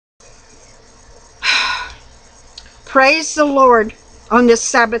praise the Lord on this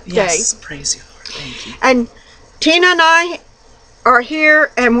Sabbath day. Yes, praise you, Lord. Thank you. And Tina and I are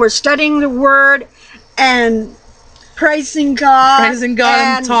here, and we're studying the Word and praising God. Praising God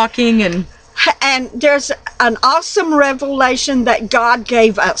and talking. And there's an awesome revelation that God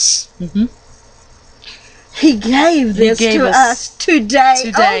gave us. Mm-hmm. He gave this to us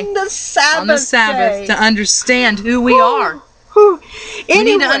today on the Sabbath. On the Sabbath, to understand who we are. Anyway, you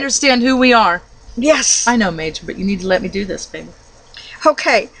need to understand who we are. Yes. I know, Major, but you need to let me do this, baby.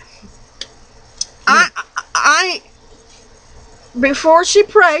 Okay. I before she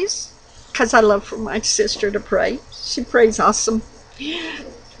prays, because I love for my sister to pray. She prays awesome.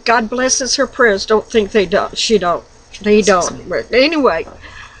 God blesses her prayers. Don't think they don't. She don't. They don't. But anyway,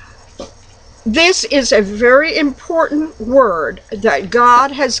 this is a very important word that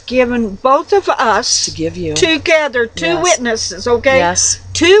God has given both of us to give you together. Two witnesses, okay? Yes.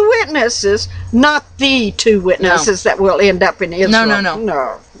 Two witnesses, not the two witnesses that will end up in Israel.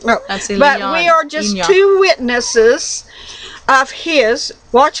 No. That's But we are just two witnesses of His,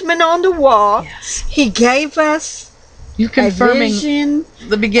 watchmen on the wall. Yes. He gave us You're confirming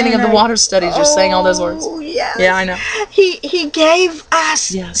the beginning of the water studies. You're saying all those words. Oh, yes. Yeah, I know. He gave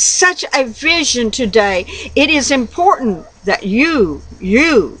us such a vision today. It is important that you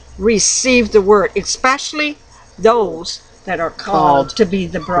receive the word, especially those that are called to be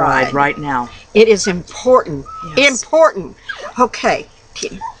the bride right now. It is important. Yes. Important. Okay.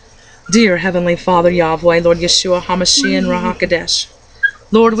 Dear Heavenly Father, Yahweh, Lord Yeshua, HaMashiach, Rahakadesh.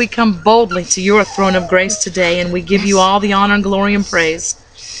 Lord, we come boldly to your throne of grace today, and we give you all the honor and glory and praise.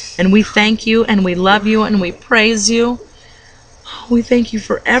 And we thank you, and we love you, and we praise you. We thank you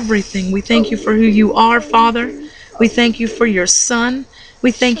for everything. We thank you for who you are, Father. We thank you for your Son.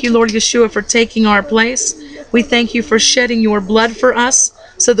 We thank you, Lord Yeshua, for taking our place. We thank you for shedding your blood for us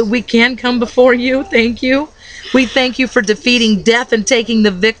so that we can come before you. Thank you. We thank you for defeating death and taking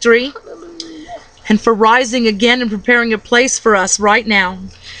the victory, and for rising again and preparing a place for us right now.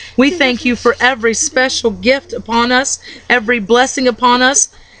 We thank you for every special gift upon us, every blessing upon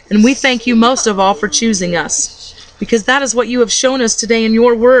us, and we thank you most of all for choosing us, because that is what you have shown us today in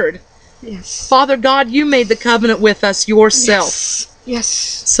your word. Yes. Father God, you made the covenant with us yourself. Yes.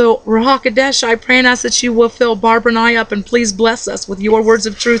 So, Rahakadesh, I pray and ask that you will fill Barbara and I up, and please bless us with your words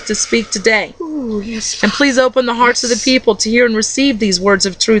of truth to speak today. Ooh, yes. And please open the hearts of the people to hear and receive these words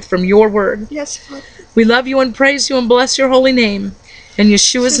of truth from your word. Yes, Father. We love you and praise you and bless your holy name. In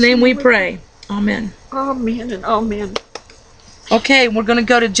Yeshua's name we pray. Amen. Amen and amen. Okay, we're going to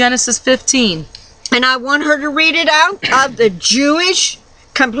go to Genesis 15. And I want her to read it out of the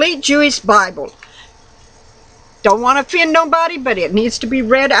complete Jewish Bible. Don't want to offend nobody, but it needs to be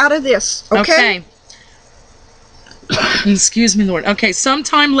read out of this. Okay? Excuse me, Lord. Okay,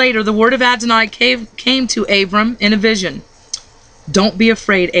 sometime later, the word of Adonai came to Abram in a vision. Don't be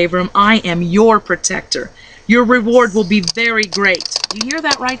afraid, Abram. I am your protector. Your reward will be very great. You hear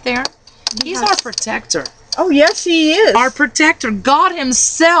that right there? He's our protector. Oh, yes, he is. Our protector. God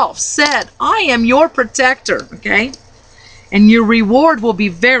himself said, I am your protector. Okay? And your reward will be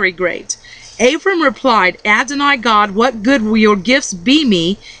very great. Abram replied, Adonai God, what good will your gifts be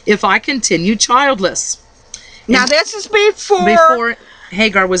me if I continue childless? Now, this is before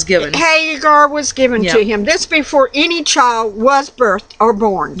Hagar was given. Hagar was given to him. This before any child was birthed or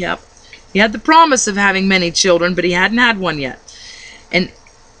born. Yep. He had the promise of having many children, but he hadn't had one yet. And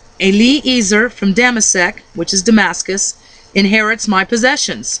Eliezer from Damascus, which is Damascus, inherits my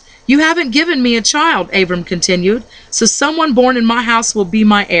possessions. You haven't given me a child, Abram continued, so someone born in my house will be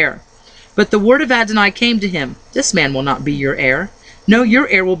my heir. But the word of Adonai came to him, this man will not be your heir. No, your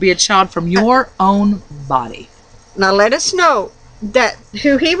heir will be a child from your own body. Now let us know that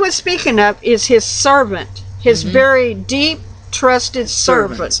who he was speaking of is his servant, his very deep, trusted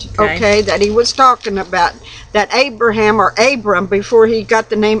servant, okay, that he was talking about. That Abraham, or Abram, before he got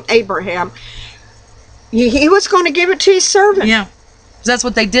the name Abraham, he was going to give it to his servant. Yeah, because that's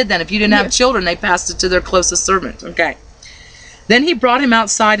what they did then. If you didn't have children, they passed it to their closest servant. Okay. Then he brought him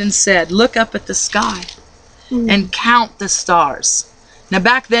outside and said, look up at the sky and count the stars. Now,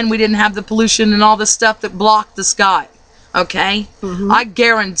 back then, we didn't have the pollution and all the stuff that blocked the sky. Okay? I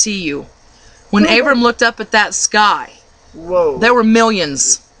guarantee you, when Abram looked up at that sky, there were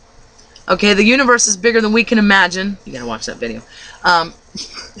millions. Okay, the universe is bigger than we can imagine. You gotta watch that video.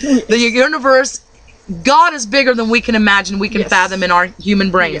 The universe, God is bigger than we can imagine, we can fathom in our human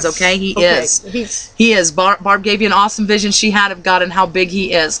brains, okay? He is. He is. Barb gave you an awesome vision she had of God and how big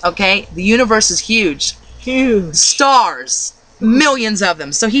he is, okay? The universe is huge. Huge. Stars. Millions of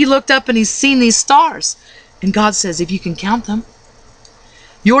them. So he looked up and he's seen these stars. And God says, if you can count them,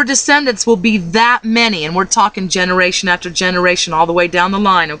 Your descendants will be that many, and we're talking generation after generation all the way down the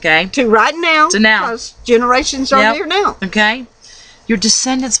line, okay? To right now. To now. Because generations are Yep. here now. Okay? Your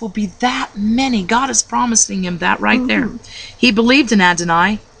descendants will be that many. God is promising him that right there. He believed in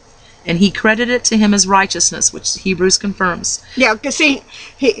Adonai, and he credited it to him as righteousness, which Hebrews confirms. Yeah, because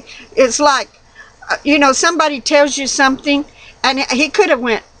it's like, somebody tells you something, and he could have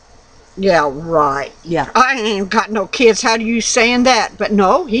went, yeah, right. Yeah. I ain't got no kids. How do you saying that? But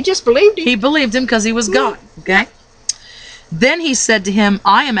no, he just believed him. He believed him because he was God. Okay? Then he said to him,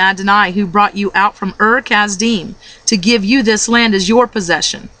 I am Adonai who brought you out from Ur-Kasdim to give you this land as your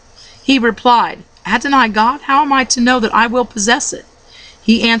possession. He replied, Adonai God, how am I to know that I will possess it?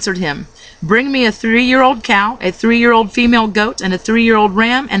 He answered him, bring me a 3-year-old cow, a 3-year-old female goat, and a 3-year-old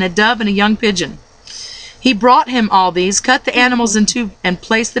ram, and a dove and a young pigeon. He brought him all these, cut the animals in two, and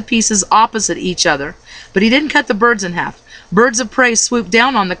placed the pieces opposite each other. But he didn't cut the birds in half. Birds of prey swooped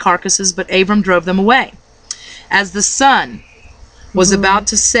down on the carcasses, but Abram drove them away. As the sun was about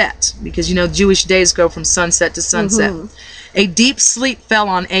to set, because Jewish days go from sunset to sunset, a deep sleep fell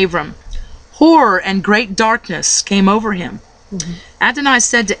on Abram. Horror and great darkness came over him. Adonai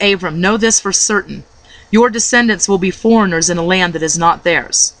said to Abram, know this for certain. Your descendants will be foreigners in a land that is not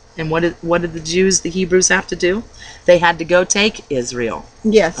theirs. And what did the Jews, the Hebrews, have to do? They had to go take Israel.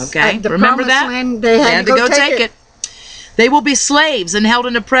 Yes. Okay? The Remember promised that? land, they had to go take it. They will be slaves and held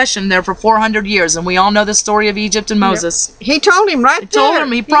in oppression there for 400 years. And we all know the story of Egypt and Moses. Yep. He told him right there. He told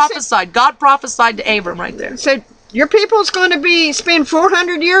him, he prophesied. God prophesied to Abram right there. Said, your people's going to spend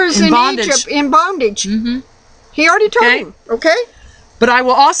 400 years in bondage. Egypt in bondage. He already told him. Okay? But I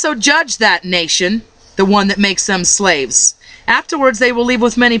will also judge that nation, the one that makes them slaves. Afterwards, they will leave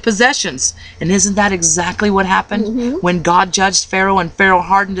with many possessions. And isn't that exactly what happened when God judged Pharaoh and Pharaoh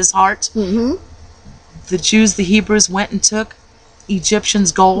hardened his heart? The Jews, the Hebrews, went and took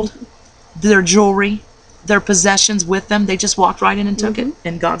Egyptians' gold, their jewelry, their possessions with them. They just walked right in and took it.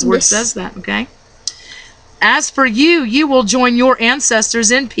 And God's word says that, okay? As for you, you will join your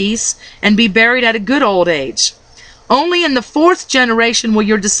ancestors in peace and be buried at a good old age. Only in the 4th generation will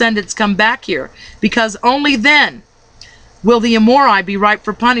your descendants come back here, because only then will the Amorite be ripe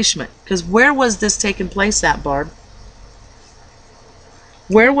for punishment. Because where was this taking place at, Barb?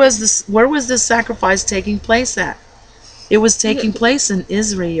 Where was this sacrifice taking place at? It was taking place in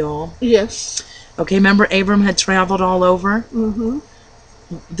Israel. Yes. Okay, remember Abram had traveled all over?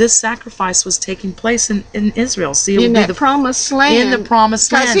 This sacrifice was taking place in Israel. See, it in would be that promised land. in the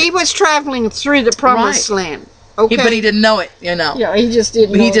promised land. Because he was traveling through the promised land. Okay. But he didn't know it, Yeah, he just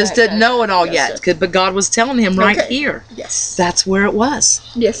didn't know He just that didn't know it all yet. But God was telling him right here. Yes. That's where it was.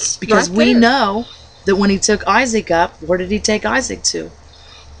 Yes. Because right we there. know that when he took Isaac up, where did he take Isaac to?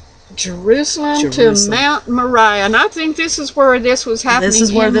 Jerusalem to Mount Moriah. And I think this is where this was happening. This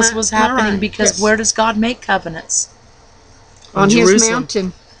is where this Mount was happening Moriah. because where does God make covenants? On his Jerusalem.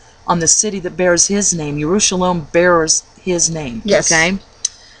 mountain. On the city that bears his name. Jerusalem bears his name. Yes. Okay?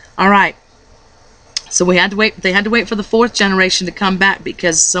 All right. So we had to wait. They had to wait for the 4th generation to come back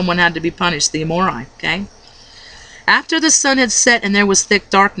because someone had to be punished, the Amorite. Okay? After the sun had set and there was thick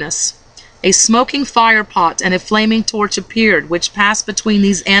darkness, a smoking fire pot and a flaming torch appeared, which passed between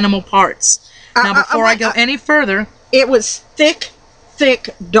these animal parts. Now, before I go any further... It was thick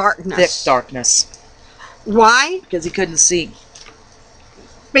darkness. Thick darkness. Why? Because he couldn't see.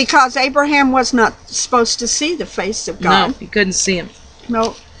 Because Abraham was not supposed to see the face of God. No, he couldn't see him.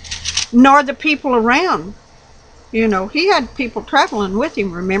 No. Nor the people around. He had people traveling with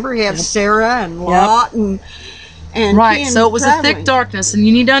him, remember? He had Sarah and Lot and right, so it was traveling. a thick darkness. And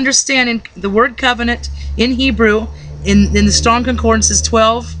you need to understand in the word covenant in Hebrew, in the Strong Concordance is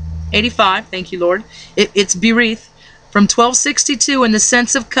 1285, thank you, Lord. It's berith. From 1262 in the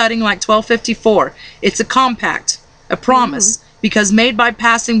sense of cutting like 1254. It's a compact, a promise, because made by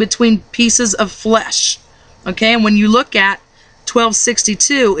passing between pieces of flesh. Okay, and when you look at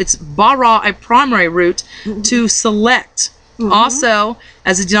 1262, it's bara, a primary root, to select. Also,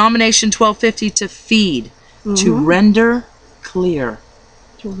 as a denomination 1250, to feed, to render clear.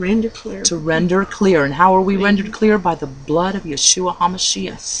 To render clear. To render clear. And how are we rendered clear? By the blood of Yeshua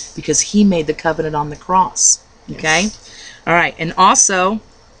HaMashiach, because he made the covenant on the cross. Okay? All right, and also,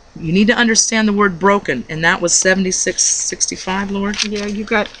 you need to understand the word broken, and that was 7665, Lord? Yeah, you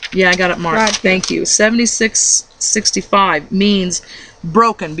got... Yeah, I got it marked. Right. Thank you. 7665 means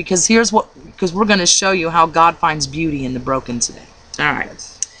broken, because we're going to show you how God finds beauty in the broken today. All right.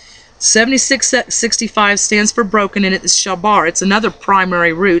 7665 stands for broken, and it's shabar. It's another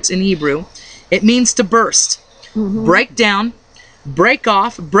primary root in Hebrew. It means to burst, break down, break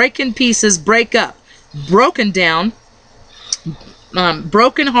off, break in pieces, break up, broken down,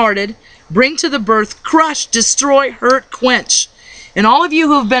 brokenhearted, bring to the birth, crush, destroy, hurt, quench. And all of you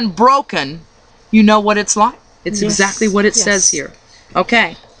who have been broken, you know what it's like. It's exactly what it says here.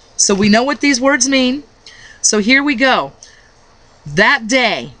 Okay, so we know what these words mean. So here we go. That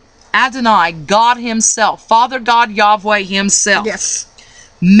day, Adonai, God himself, Father God Yahweh himself,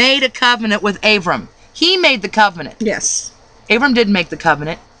 made a covenant with Abram. He made the covenant. Yes. Abram didn't make the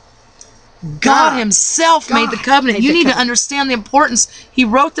covenant. God himself made the covenant. You need to understand the importance. He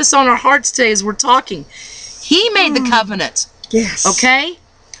wrote this on our hearts today as we're talking. He made the covenant. Yes. Okay?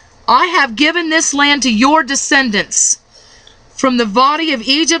 I have given this land to your descendants, from the Valley of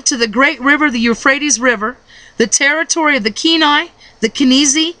Egypt to the great river, the Euphrates River, the territory of the Kenai, the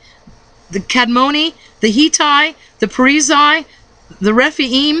Kenizi, the Kadmoni, the Hittite, the Perizzai, the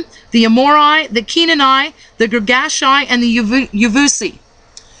Rephaim, the Amori, the Canaanite, the Girgashi, and the Yevusi.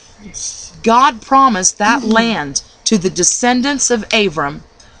 God promised that land to the descendants of Abram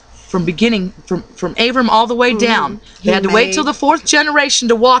from beginning, from Abram all the way down. They had to wait till the 4th generation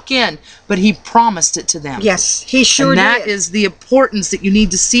to walk in, but he promised it to them. Yes, he sure did. And that is the importance that you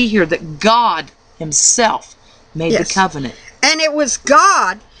need to see here, that God himself made the covenant. And it was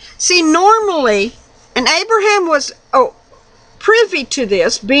God. See, normally, and Abraham was privy to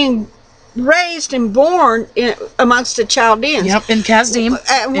this, being raised and born amongst the Chaldeans. Yep, in Kasdim,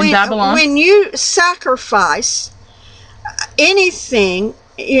 in Babylon. When you sacrifice anything,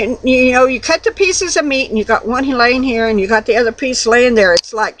 you know, you cut the pieces of meat and you got one laying here and you got the other piece laying there.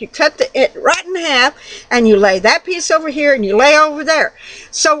 It's like you cut it right in half and you lay that piece over here and you lay over there.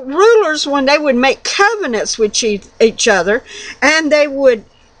 So rulers, when they would make covenants with each other, and they would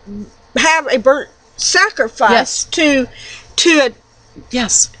have a burnt sacrifice to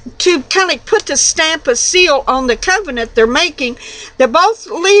kind of put the stamp of seal on the covenant they're making, that both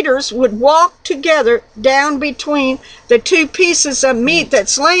leaders would walk together down between the two pieces of meat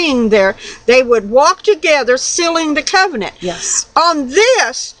that's laying there. They would walk together, sealing the covenant. Yes. On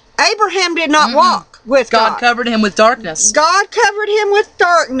this, Abraham did not walk with God. God covered him with darkness. God covered him with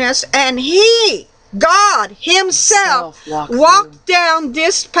darkness, and God himself walked down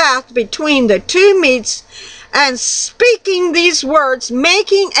this path between the two meats, and speaking these words,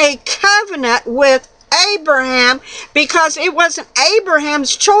 making a covenant with Abraham, because it wasn't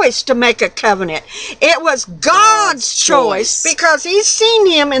Abraham's choice to make a covenant. It was God's choice, because he's seen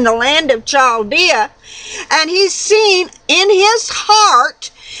him in the land of Chaldea, and he's seen in his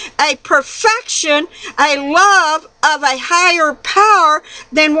heart a perfection, a love of a higher power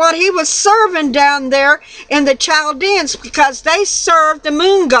than what he was serving down there in the Chaldeans, because they served the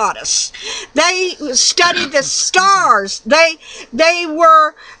moon goddess. They studied the stars. They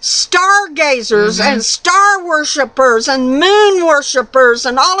were stargazers and star worshipers and moon worshipers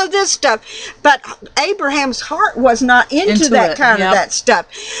and all of this stuff. But Abraham's heart was not into that kind of that stuff.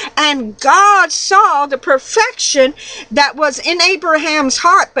 And God saw the perfection that was in Abraham's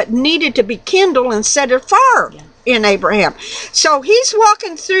heart, but needed to be kindled and set afire in Abraham. So he's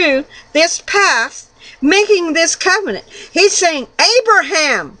walking through this path, making this covenant. He's saying,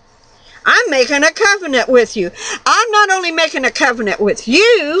 Abraham, I'm making a covenant with you. I'm not only making a covenant with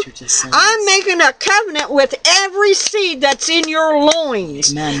you, I'm making a covenant with every seed that's in your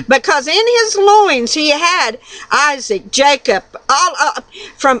loins. Amen. Because in his loins he had Isaac, Jacob,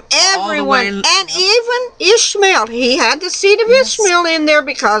 from everyone, and even Ishmael. He had the seed of Ishmael in there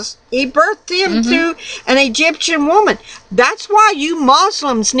because he birthed him through an Egyptian woman. That's why you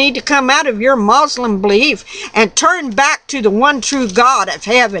Muslims need to come out of your Muslim belief and turn back to the one true God of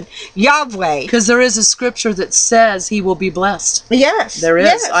heaven, Yahweh. Because there is a scripture that says he will be blessed. Yes. There is.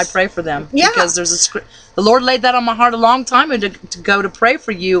 Yes. I pray for them. Yeah. Because there's a script. The Lord laid that on my heart a long time ago to go to pray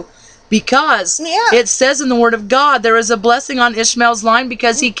for you, because it says in the Word of God there is a blessing on Ishmael's line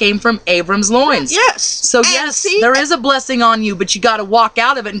because he came from Abram's loins. Yes. So yes, there is a blessing on you, but you got to walk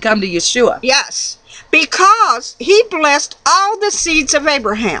out of it and come to Yeshua. Yes. Because he blessed all the seeds of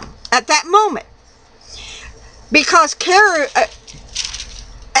Abraham at that moment. Because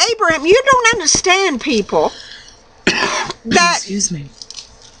Abraham, you don't understand, people, that Excuse me.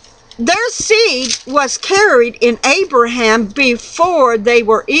 their seed was carried in Abraham before they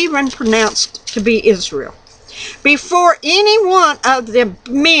were even pronounced to be Israel. Before any one of the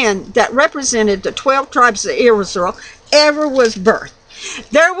men that represented the 12 tribes of Israel ever was birthed.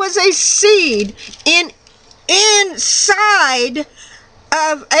 There was a seed inside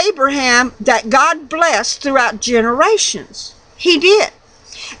of Abraham that God blessed throughout generations. He did.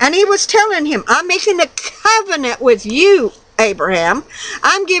 And he was telling him, I'm making a covenant with you, Abraham.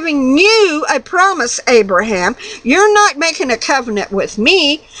 I'm giving you a promise, Abraham. You're not making a covenant with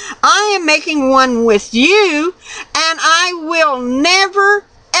me. I am making one with you, and I will never,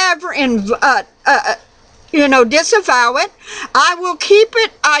 ever disavow it. I will keep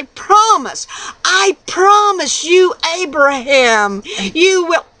it. I promise. I promise you, Abraham, you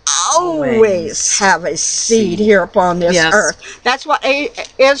will always have a seed here upon this earth. That's what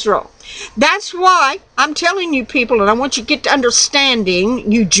Israel. That's why I'm telling you people, and I want you to get to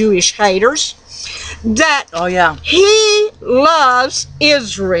understanding, you Jewish haters, that he loves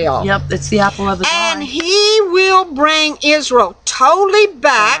Israel. Yep, it's the apple of his eye. And he will bring Israel totally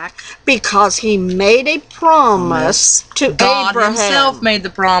back because he made a promise to God Abraham. himself made the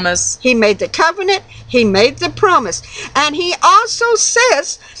promise. He made the covenant. He made the promise. And he also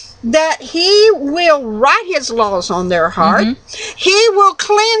says that he will write his laws on their heart. He will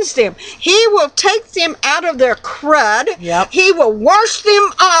cleanse them. He will take them out of their crud. He will wash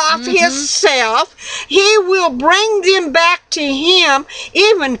them off himself. He will bring them back to him,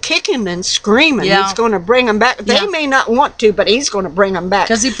 even kicking and screaming. He's going to bring them back. They may not want to, but he's going to bring them back.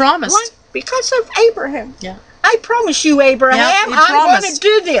 Because he promised. Why? Because of Abraham. I promise you, Abraham, I'm going to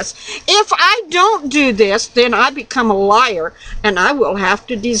do this. If I don't do this, then I become a liar, and I will have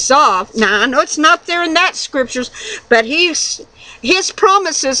to dissolve. Now, I know it's not there in that scriptures, but his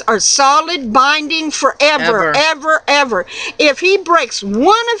promises are solid, binding forever, ever. If he breaks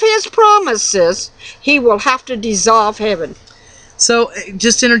one of his promises, he will have to dissolve heaven. So,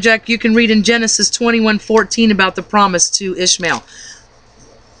 just to interject, you can read in Genesis 21:14 about the promise to Ishmael.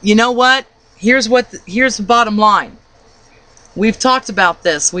 You know what? Here's the bottom line. We've talked about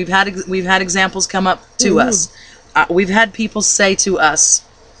this. We've had examples come up to us. We've had people say to us,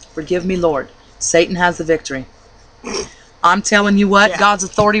 "Forgive me, Lord. Satan has the victory." I'm telling you what, God's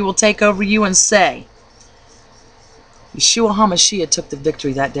authority will take over you and say, Yeshua HaMashiach took the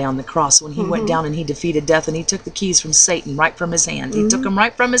victory that day on the cross when he went down and he defeated death, and he took the keys from Satan right from his hand. He took them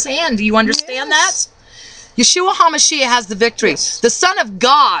right from his hand. Do you understand that? Yeshua HaMashiach has the victory. The Son of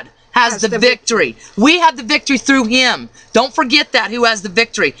God has the victory. We have the victory through him. Don't forget that, who has the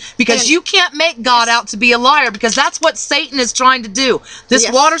victory. Because you can't make God out to be a liar, because that's what Satan is trying to do. This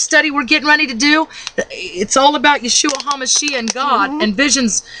water study we're getting ready to do, it's all about Yeshua HaMashiach and God and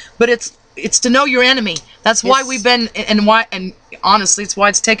visions, but it's to know your enemy. That's why we've been, and honestly, it's why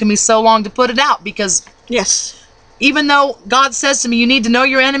it's taken me so long to put it out, because even though God says to me, you need to know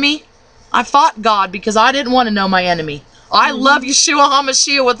your enemy, I fought God because I didn't want to know my enemy. I love Yeshua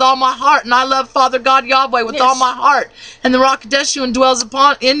HaMashiach with all my heart, and I love Father God Yahweh with all my heart, and the Ruach HaKodesh dwells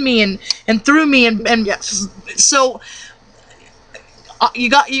in me and through me, and so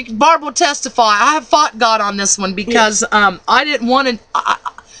Barb will testify. I have fought God on this one because I didn't want to.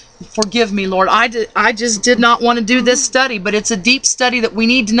 Forgive me, Lord. I just did not want to do this study, but it's a deep study that we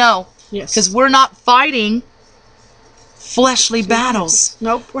need to know, because we're not fighting fleshly battles.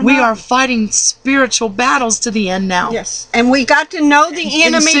 Nope, we are fighting spiritual battles to the end now. Yes, and we got to know the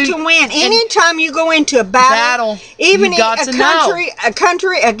enemy to win. Anytime you go into a battle, even a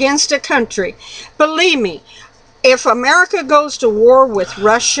country against a country, believe me, if America goes to war with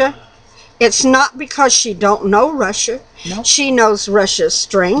Russia, it's not because she don't know Russia. She knows Russia's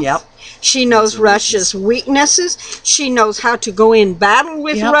strength. She knows Russia's weaknesses. She knows how to go in battle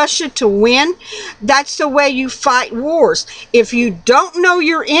with Russia to win. That's the way you fight wars. If you don't know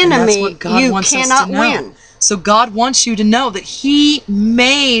your enemy, you cannot win. So God wants you to know that he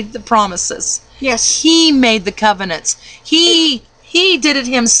made the promises. Yes. He made the covenants. He did it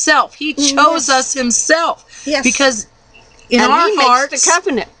himself. He chose us himself. Yes. Because in our hearts, makes the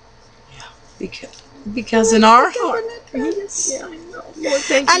covenant. Because in our heart.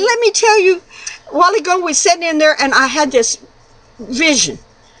 And let me tell you, a while ago we sat in there and I had this vision,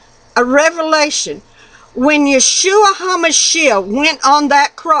 a revelation. When Yeshua HaMashiach went on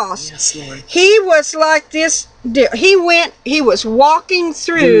that cross, he was like this. He was walking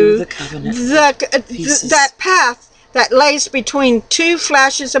through the covenant, that path that lays between two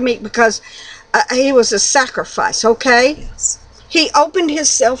flashes of meat, because he was a sacrifice, okay? He opened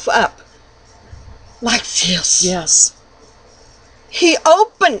himself up like this. He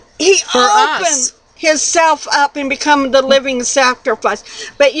opened himself up and become the living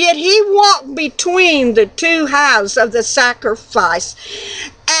sacrifice. But yet he walked between the two halves of the sacrifice.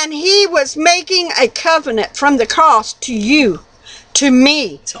 And he was making a covenant from the cross to you, to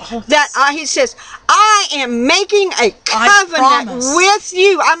me. He says, I am making a covenant with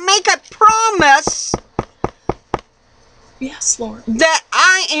you. I make a promise. Yes, Lord. That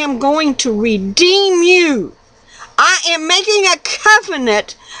I am going to redeem you. I am making a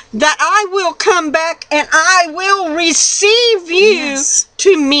covenant that I will come back and I will receive you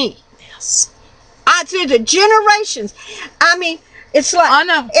to me. Yes. Through the generations. I mean, it's like, I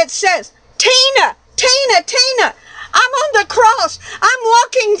know. it says, Tina, I'm on the cross. I'm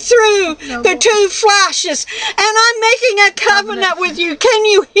walking through the two flashes, and I'm making a covenant with you. Can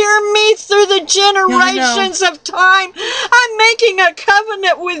you hear me through the generations of time? I'm making a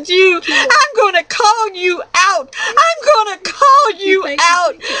covenant with you. I'm going to call you out. I'm going to call you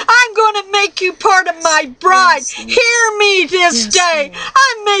out. I'm going to make you part of my bride. Hear me this day.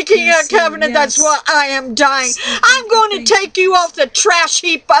 I'm making a covenant. That's why I am dying. I'm going to take you off the trash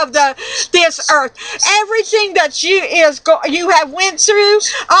heap of this earth. Everything that you have went through,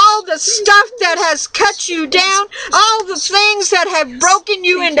 all the stuff that has cut you down, all the things that have broken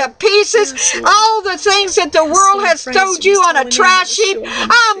you into pieces, all the things that the world has stowed you on a trash heap,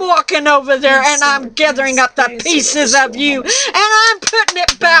 I'm walking over there and I'm gathering up the pieces of you and I'm putting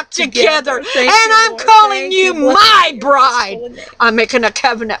it back together and I'm calling you my bride. I'm making a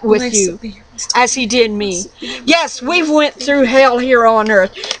covenant with you as he did me. Yes, we've went through hell here on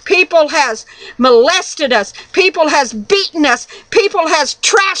earth. People has molested us. People has beaten us. People has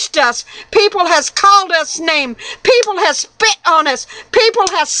trashed us. People has called us names. People has spit on us. People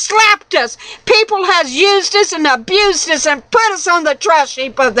has slapped us. People has used us and abused us and put us on the trash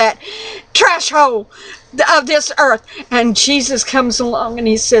heap of that trash hole of this earth. And Jesus comes along and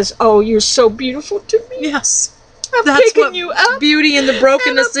he says, oh, you're so beautiful to me. Yes. That's picking you up. Beauty in the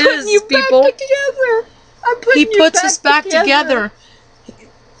brokenness is, people. He puts us back together.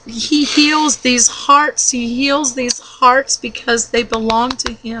 He heals these hearts. He heals these hearts because they belong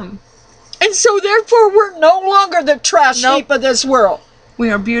to him. And so therefore we're no longer the trash heap of this world. We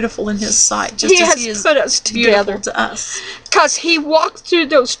are beautiful in his sight, just as he is put us together to us. Because he walked through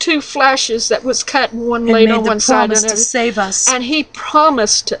those two flashes that was cut and one laid on one side and to save us. And he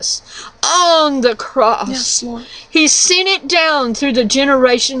promised us on the cross. Yes, Lord. He sent it down through the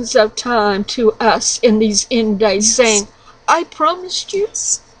generations of time to us in these end days, saying, I promised you.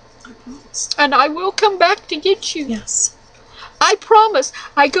 Yes. I promised. And I will come back to get you. Yes. I promise.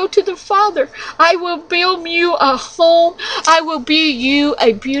 I go to the Father. I will build you a home. I will build you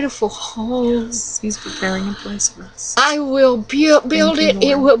a beautiful home. Yes. He's preparing a place for us. I will build it.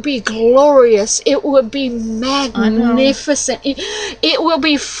 It will be glorious. It will be magnificent. It will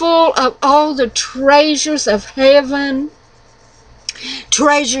be full of all the treasures of heaven.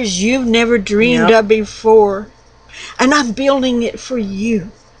 Treasures you've never dreamed of before. And I'm building it for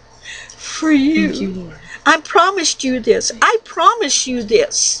you. For you. Thank you, Lord. I promised you this. I promise you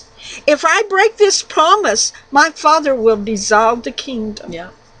this. If I break this promise, my Father will dissolve the kingdom. Yeah.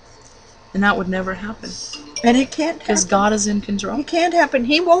 And that would never happen. And it can't happen. Because God is in control. It can't happen.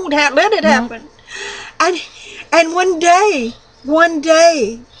 He won't let it happen. And one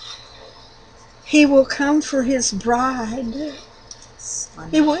day, he will come for his bride.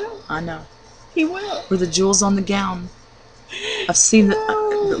 He will. I know. He will. We're the jewels on the gown. I've seen that.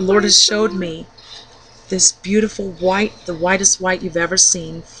 The Lord has showed me this beautiful white, the whitest white you've ever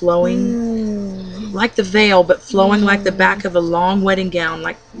seen, flowing like the veil, but flowing like the back of a long wedding gown,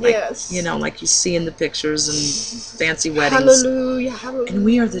 like you know, like you see in the pictures and fancy weddings. Hallelujah, hallelujah. And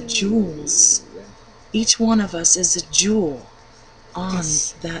we are the jewels. Each one of us is a jewel on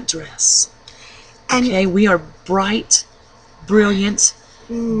that dress. Okay, we are bright, brilliant,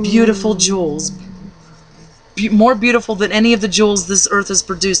 beautiful jewels. More beautiful than any of the jewels this earth has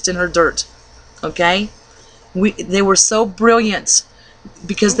produced in her dirt. Okay? They were so brilliant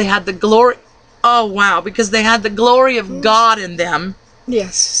because they had the glory. Oh, wow. Because they had the glory of God in them.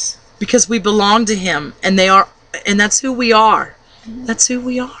 Yes. Because we belong to him. And that's who we are. That's who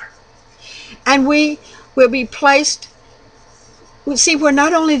we are. And we will be placed. See, we're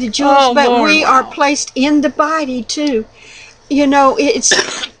not only the jewels, but Lord, we are placed in the body too. You know, it's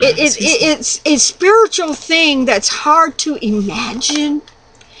a spiritual thing that's hard to imagine.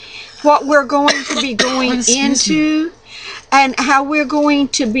 What we're going to be going into, and how we're going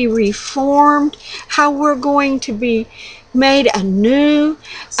to be reformed, how we're going to be made anew.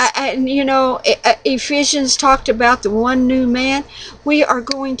 And you know, Ephesians talked about the one new man. We are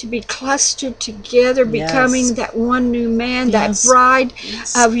going to be clustered together, becoming that one new man, that bride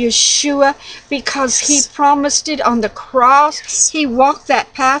of Yeshua, because he promised it on the cross. He walked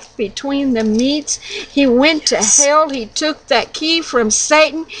that path between the meats. He went to hell. He took that key from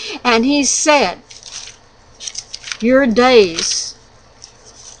Satan, and he said, your days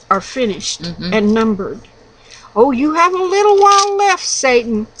are finished and numbered. Oh, you have a little while left,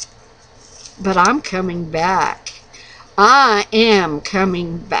 Satan. But I'm coming back. I am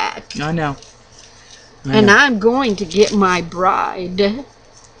coming back. I know. And I'm going to get my bride.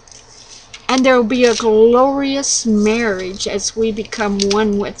 And there will be a glorious marriage as we become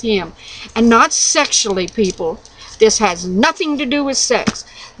one with him. And not sexually, people. This has nothing to do with sex.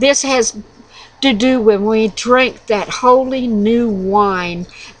 This has to do when we drink that holy new wine,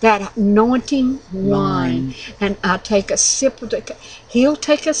 that anointing wine. And I take a sip of the, he'll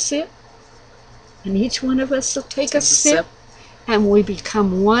take a sip, and each one of us will take a sip, and we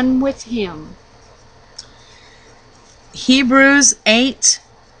become one with him. Hebrews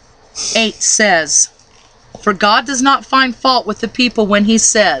 8:8 says, "For God does not find fault with the people when he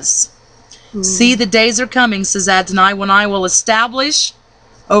says, See, the days are coming, says Adonai, when I will establish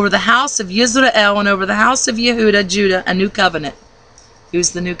over the house of Israel and over the house of Yehuda, Judah, a new covenant." Who's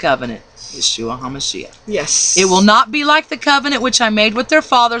the new covenant? Yeshua HaMashiach. Yes. "It will not be like the covenant which I made with their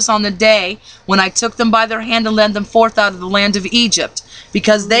fathers on the day when I took them by their hand and led them forth out of the land of Egypt,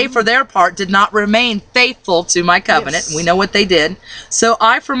 because they, for their part, did not remain faithful to my covenant." Yes. We know what they did. "So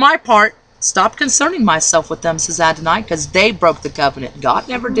I, for my part, stopped concerning myself with them," says Adonai, because they broke the covenant. God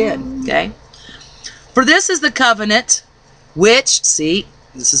never did. Okay? "For this is the covenant which," see,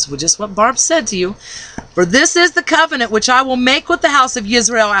 this is just what Barb said to you. "For this is the covenant which I will make with the house of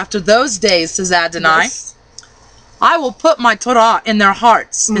Israel after those days," says Adonai. Yes. "I will put my Torah in their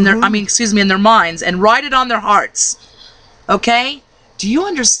hearts, in their minds, and write it on their hearts." Okay? Do you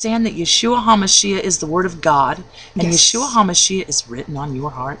understand that Yeshua HaMashiach is the Word of God, and Yes. Yeshua HaMashiach is written on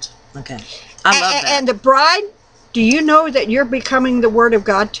your heart? Okay. I love that. And the bride, do you know that you're becoming the Word of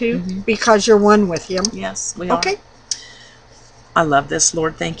God too? Because you're one with him. Yes, we are. Okay. I love this,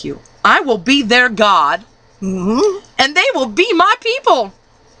 Lord. Thank you. "I will be their God, and they will be my people."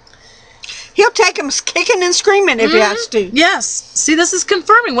 He'll take them kicking and screaming if he has to. Yes. See, this is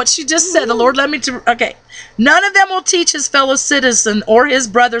confirming what she just said. The Lord led me to... Okay. "None of them will teach his fellow citizen or his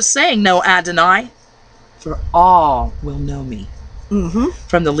brothers, saying, Know Adonai, for all will know me,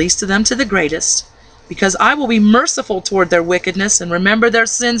 from the least of them to the greatest, because I will be merciful toward their wickedness and remember their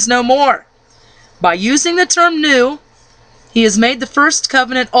sins no more." By using the term new, he has made the first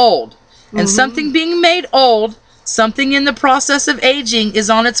covenant old. And something being made old, something in the process of aging, is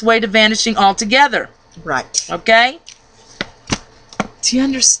on its way to vanishing altogether. Right. Okay? Do you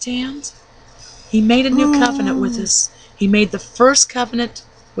understand? He made a new covenant with us. He made the first covenant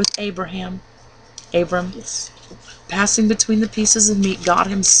with Abram, passing between the pieces of meat. God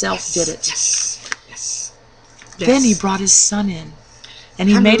himself did it. Yes. Then he brought his son in. And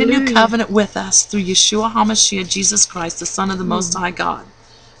he made a new Hallelujah. covenant with us through Yeshua HaMashiach, Jesus Christ, the Son of the Most High God,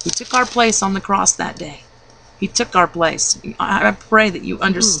 who took our place on the cross that day. He took our place. I pray that you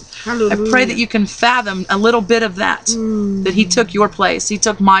understand. I pray that you can fathom a little bit of that. That he took your place. He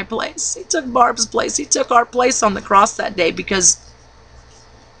took my place. He took Barb's place. He took our place on the cross that day because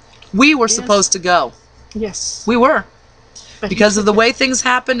we were supposed to go. Yes. We were. But Because of the way things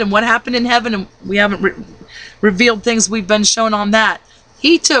happened and what happened in heaven, and we haven't revealed things we've been shown on that.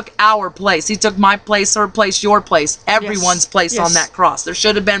 He took our place. He took my place, her place, your place, everyone's place on that cross. There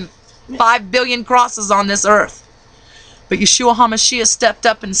should have been 5 billion crosses on this earth. But Yeshua HaMashiach stepped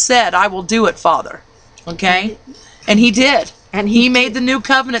up and said, "I will do it, Father." Okay? And he did. And he made the new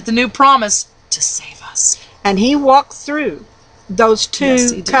covenant, the new promise to save us. And he walked through those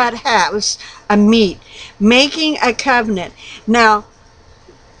two cut halves of meat, making a covenant. Now,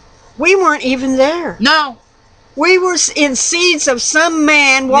 we weren't even there. No. We were in seeds of some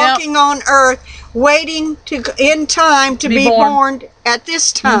man walking on earth, waiting to in time to be born at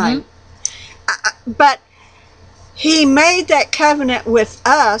this time. But he made that covenant with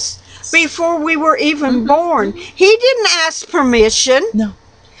us before we were even born. He didn't ask permission. No.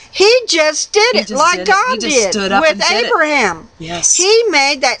 He just did it like God did with Abraham. Yes. He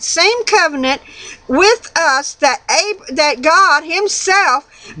made that same covenant with us that God himself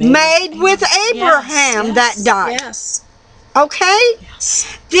made with Abraham that died. Yes. Okay?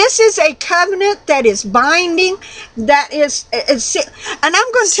 Yes. This is a covenant that is binding, that is and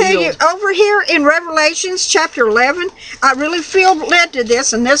I'm going to tell you, over here in Revelations chapter 11, I really feel led to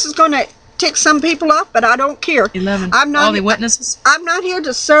this, and this is going to tick some people off, but I don't care. 11. I'm not All the witnesses? I'm not here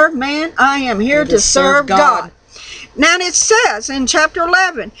to serve man. I am here to serve God. Now it says in chapter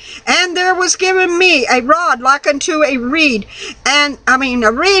 11, "And there was given me a rod like unto a reed," and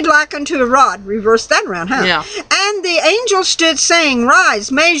a reed like unto a rod. Reverse that around, huh? Yeah. "And the angel stood saying,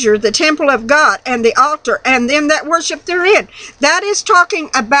 Rise, measure the temple of God, and the altar, and them that worship therein." That is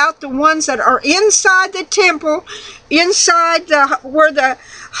talking about the ones that are inside the temple, inside where the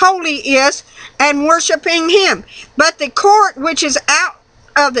holy is, and worshiping him. "But the court which is out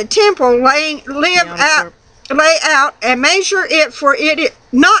of the temple lay out and measure it, for it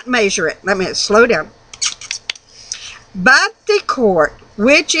not measure it." Let me slow down. "But the court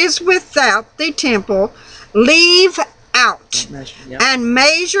which is without the temple, leave out, Yep. and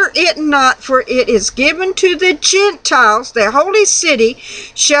measure it not, for it is given to the Gentiles. The holy city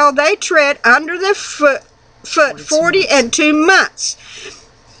shall they tread under the foot 42 months.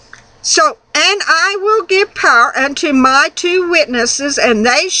 So, and I will give power unto my 2 witnesses, and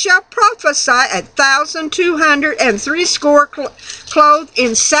they shall prophesy 1,260 clothed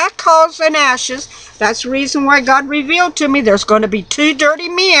in sackcloth and ashes. That's the reason why God revealed to me there's going to be 2 dirty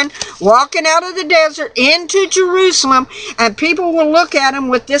men walking out of the desert into Jerusalem, and people will look at them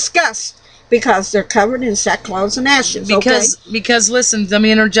with disgust because they're covered in sackcloth and ashes. Because listen, let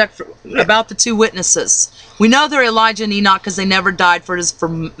me interject about the 2 witnesses. We know they're Elijah and Enoch because they never died, for it is for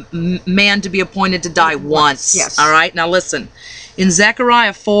man to be appointed to die once. Yes. All right. Now listen, in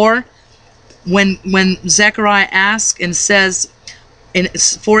Zechariah 4, when Zechariah asks and says in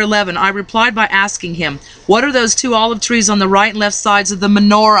 4:11, I replied by asking him, "What are those 2 olive trees on the right and left sides of the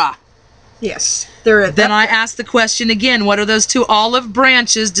menorah?" Yes. Then I asked the question again, what are those 2 olive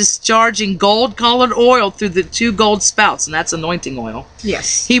branches discharging gold-colored oil through the 2 gold spouts? And that's anointing oil.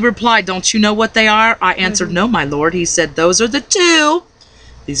 Yes. He replied, don't you know what they are? I answered, no, my lord. He said, those are the 2.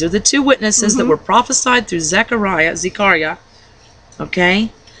 These are the 2 witnesses that were prophesied through Zechariah.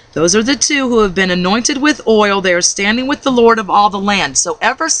 Okay? Those are the 2 who have been anointed with oil. They are standing with the Lord of all the land. So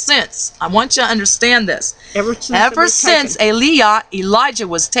ever since, I want you to understand this. Ever since Elijah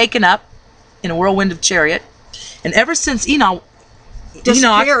was taken up in a whirlwind of chariot, and ever since Enoch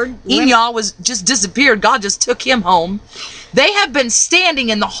was just disappeared, God just took him home. They have been standing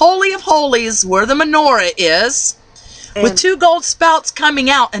in the Holy of Holies where the menorah is, with 2 gold spouts coming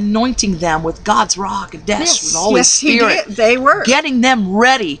out, anointing them with God's Ruach HaKodesh, with the Holy Spirit. They were getting them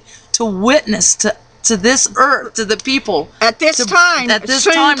ready to witness to this earth, to the people at this time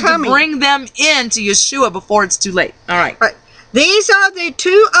to bring them into Yeshua before it's too late. All right. These are the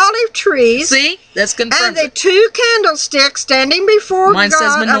 2 olive trees. See? That's confirmed. And the 2 candlesticks standing before God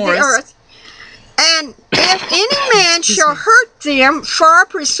of the earth. And if any man shall hurt them, fire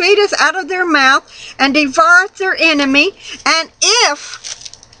proceedeth out of their mouth, and devoureth their enemy. And if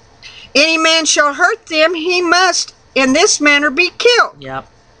any man shall hurt them, he must in this manner be killed. Yep.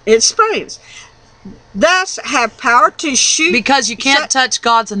 It explains. Thus have power to shoot. Because you can't touch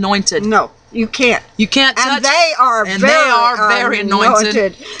God's anointed. No. You can't. You can't touch. And they are very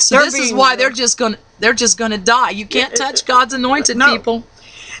anointed. So this is why they're just going to die. You can't touch God's anointed people.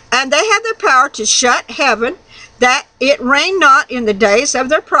 And they have the power to shut heaven, that it rain not in the days of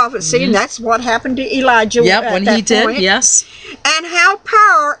their prophecy, and that's what happened to Elijah. Yep, when he did, yes. And have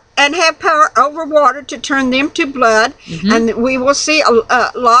power over water to turn them to blood, and we will see a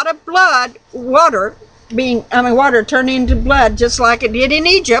lot of water turning into blood, just like it did in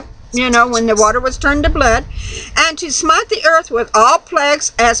Egypt. You know, when the water was turned to blood, and to smite the earth with all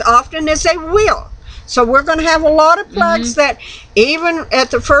plagues as often as they will. So we're going to have a lot of plagues that even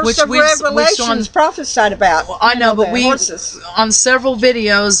at the first of Revelations prophesied about. Well, I know, but on several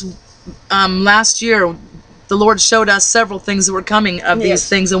videos last year, the Lord showed us several things that were coming of these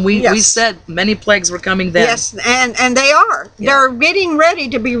things, and we said many plagues were coming then. Yes, and they are. Yeah. They're getting ready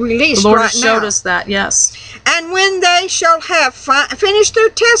to be released right now. The Lord showed us that, yes. And when they shall have finished their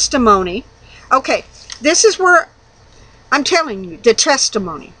testimony, okay, this is where I'm telling you, the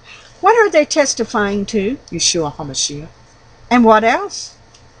testimony. What are they testifying to? Yeshua HaMashiach. And what else?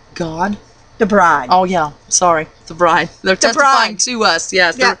 God. The bride. Oh, yeah. Sorry. The bride. They're testifying to us.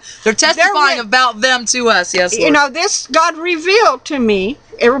 Yes. Yeah. They're testifying about them to us. Yes, Lord. You know, this God revealed to me.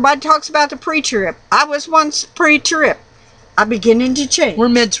 Everybody talks about the pre-trib. I was once pre-trib. I'm beginning to change. We're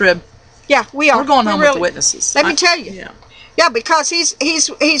mid-trib. Yeah, we are. We're going home with the witnesses. Let me tell you. Yeah. Yeah, because he's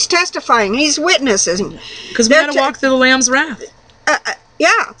testifying. He's witnessing. Because we got to walk through the Lamb's wrath.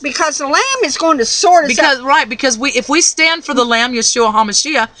 Yeah, because the Lamb is going to sort us out. Right, because if we stand for the Lamb, Yeshua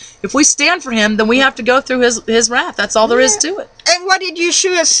HaMashiach, if we stand for him, then we have to go through his wrath. That's all there is to it. And what did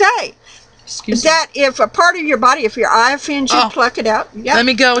Yeshua say? That if a part of your body, if your eye offends you, pluck it out. Yep. Let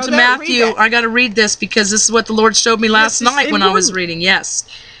me go to Matthew. I got to read this because this is what the Lord showed me last night when I was reading. Yes.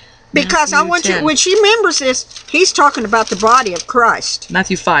 Because I want you, when she remembers this, he's talking about the body of Christ.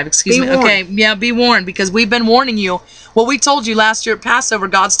 Matthew 5, excuse me. Okay, yeah, be warned, because we've been warning you. Well, we told you last year at Passover,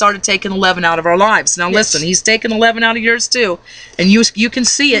 God started taking 11 out of our lives. Now listen, he's taken 11 out of yours too. And you can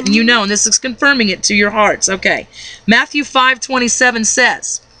see it, and you know, and this is confirming it to your hearts. Okay. Matthew 5:27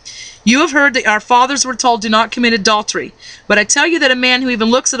 says, you have heard that our fathers were told, do not commit adultery. But I tell you that a man who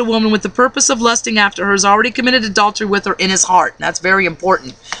even looks at a woman with the purpose of lusting after her has already committed adultery with her in his heart. That's very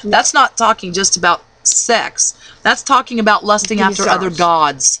important. That's not talking just about sex. That's talking about lusting after other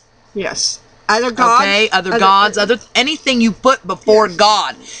gods. Yes. Other gods. Okay, other gods, anything you put before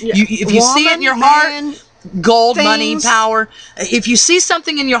God. Yeah. If you see it in your man, heart, gold, money, things. power. If you see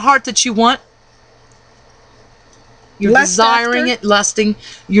something in your heart that you want, you're Lust desiring after. it, lusting.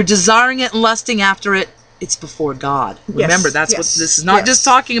 You're desiring it and lusting after it. It's before God. Yes, Remember, that's what yes, this is not yes. just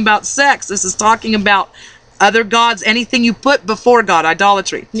talking about sex. This is talking about other gods, anything you put before God,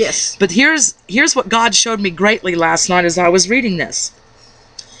 idolatry. Yes. But here's what God showed me greatly last night as I was reading this.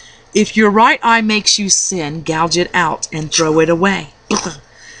 If your right eye makes you sin, gouge it out and throw it away.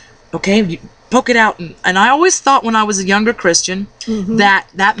 Okay, you poke it out. And I always thought when I was a younger Christian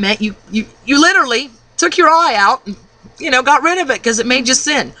that meant you literally took your eye out and, got rid of it because it made you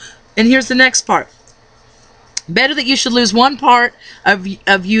sin. And here's the next part. Better that you should lose one part of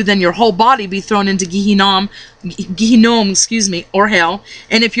you than your whole body be thrown into Gehinnom, or hell.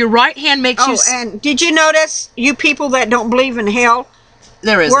 And if your right hand makes you... Oh, and did you notice, you people that don't believe in hell,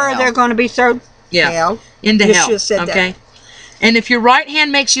 there is where a are hell. they going to be thrown? Yeah, Hell. into You hell. should have said Okay. that. And if your right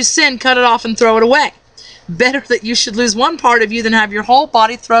hand makes you sin, cut it off and throw it away. Better that you should lose one part of you than have your whole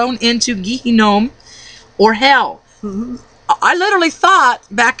body thrown into Gehinnom or hell. Mm-hmm. I literally thought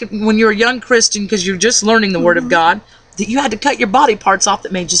back when you were a young Christian, because you're just learning the Word of God, that you had to cut your body parts off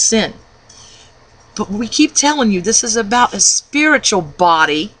that made you sin. But we keep telling you this is about a spiritual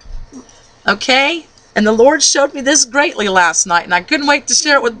body, okay? And the Lord showed me this greatly last night, and I couldn't wait to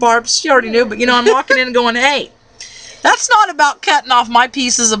share it with Barb. She already knew, but I'm walking in and going, hey, that's not about cutting off my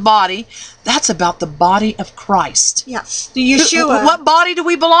pieces of body. That's about the body of Christ. Yes. The Yeshua. What body do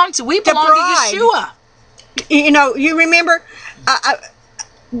we belong to? We belong bride. to Yeshua. You remember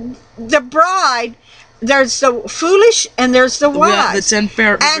the bride, there's the foolish and there's the wise. And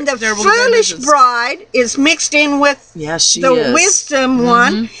the foolish bride is mixed in with the wisdom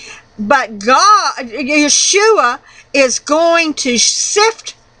one. But God, Yeshua, is going to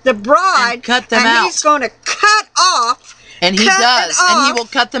sift the bride and cut them out. He's going to cut off. And he does. And he will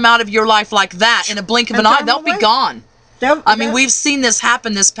cut them out of your life like that in a blink of an eye. They'll be gone. We've seen this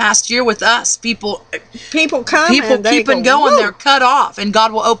happen this past year with us. People keep on going. Woo! They're cut off, and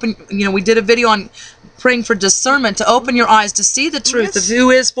God will open. We did a video on praying for discernment to open your eyes to see the truth of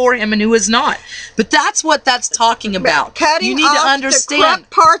who is for Him and who is not. But that's what that's talking about. Cutting you need off to understand the corrupt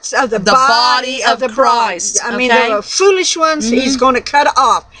parts of the body of the Christ. bride. I mean, the foolish ones. He's going to cut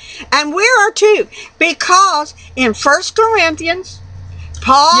off, and we are too, because in 1 Corinthians,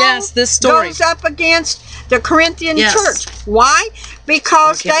 Paul goes up against the Corinthian church. Why?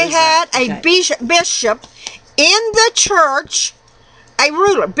 Because they had a bishop in the church, a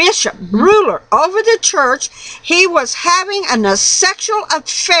ruler, ruler over the church. He was having a sexual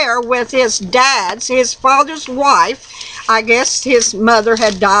affair with his father's wife. I guess his mother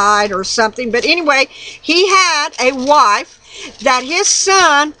had died or something. But anyway, he had a wife that his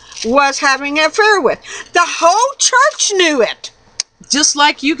son was having an affair with. The whole church knew it. Just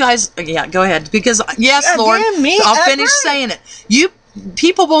like you guys, go ahead. Because Lord, I'll finish saying it.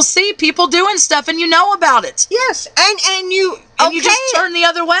 People will see people doing stuff, and you know about it. Yes, and you just turn the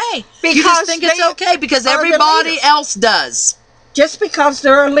other way. Because you just think it's okay because everybody else does. Just because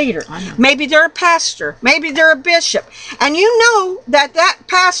they're a leader. Maybe they're a pastor. Maybe they're a bishop. And you know that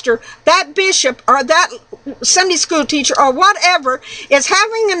pastor, that bishop, or that Sunday school teacher, or whatever, is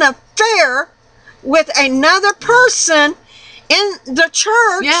having an affair with another person in the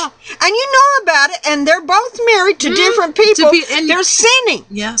church, and you know about it, and they're both married to different people, they're sinning.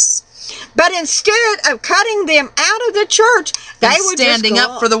 Yes. But instead of cutting them out of the church, they were standing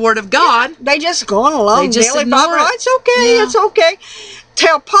up for the Word of God. They just going along. They just ignore it. It's okay, it's okay.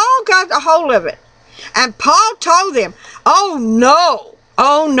 Till Paul got a hold of it. And Paul told them, oh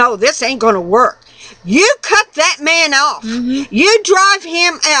no, this ain't going to work. You cut that man off. You drive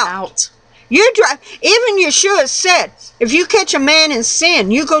him out. Even Yeshua said, if you catch a man in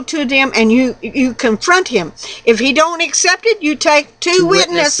sin, you go to them and you confront him. If he don't accept it, you take two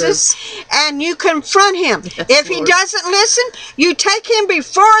witnesses and you confront him. If he doesn't listen, you take him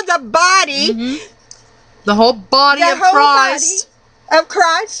before the body. The whole body of Christ.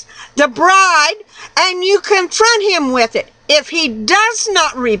 The bride, and you confront him with it. If he does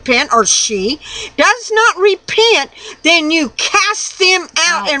not repent, or she does not repent, then you cast them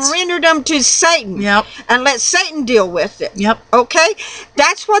out and render them to Satan. And let Satan deal with it. Okay?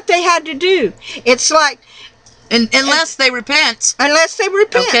 That's what they had to do. It's like... Unless they repent.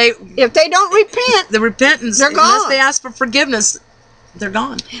 Okay. If they don't repent... The repentance, they're gone. Unless they ask for forgiveness, they're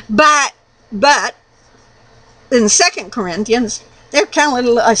gone. But in 2 Corinthians... They're kind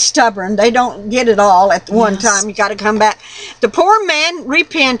of stubborn. They don't get it all at one time. You got to come back. The poor man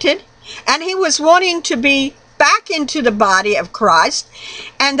repented, and he was wanting to be back into the body of Christ.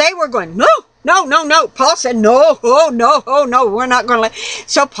 And they were going, no, No, no, no. Paul said, no, oh, no, oh, no, we're not going to let.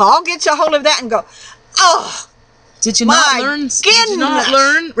 So Paul gets a hold of that and go, oh, Did you my not learn? Did you not goodness.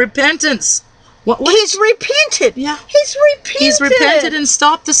 learn repentance? What? He's repented. Yeah. He's repented. He's repented and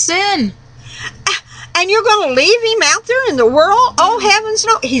stopped the sin. And you're going to leave him out there in the world? Oh, heavens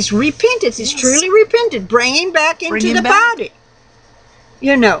no. He's repented. He's Yes. truly repented. Bring him back into Bring him the back. body.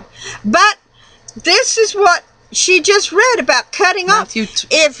 You know. But this is what she just read about cutting Matthew off.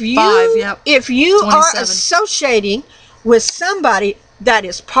 If you, 5, yep. if you are 27. associating with somebody that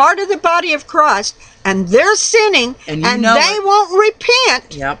is part of the body of Christ and they're sinning And you and know they it. won't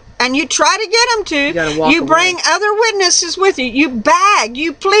repent, Yep. and you try to get them to, gotta walk you bring away. other witnesses with you. You bag,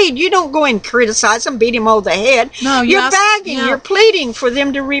 you plead. You don't go and criticize them, beat them over the head. No, you you're ask- bagging, yeah. you're pleading for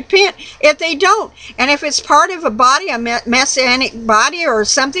them to repent if they don't. And if it's part of a body, a messianic body or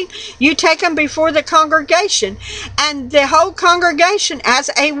something, you take them before the congregation, and the whole congregation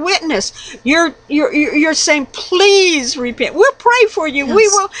as a witness. You're saying, please repent. We'll pray for you.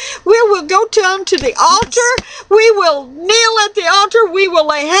 Yes. We will go to the altar. We will kneel at the altar. We will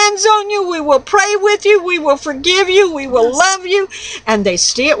lay hands on you. We will pray with you. We will forgive you. We will Yes. love you. And they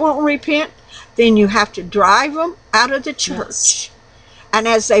still won't repent. Then you have to drive them out of the church. Yes. And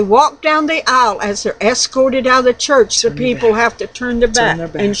as they walk down the aisle, as they're escorted out of the church, Turn the their people back. have to turn their back Turn their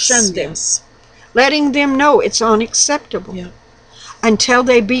and backs. shun them, Yes. letting them know it's unacceptable Yep. until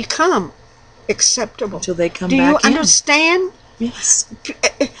they become acceptable. Until they come Do back you in. understand? Yes.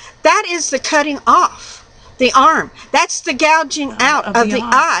 That is the cutting off the arm. That's the gouging out of the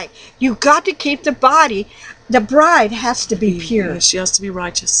eye. You got to keep the body. The bride has to be pure, She has to be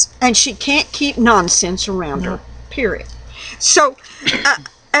righteous. and she can't keep nonsense around her. Period. So,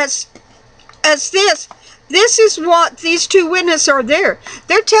 as this is what these two witnesses are there.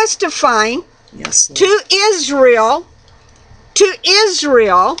 They're testifying Yes. Lord. to Israel. To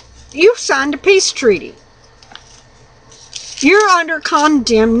Israel, you signed a peace treaty. You're under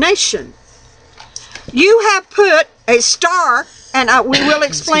condemnation. You have put a star, and we will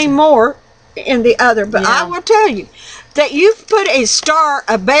explain more in the other, but I Yeah. will tell you that you've put a star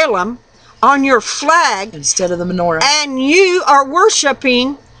of Balaam on your flag, Instead of the menorah. and you are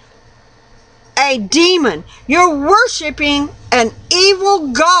worshiping a demon. You're worshiping an evil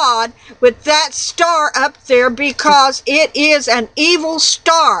god with that star up there because it is an evil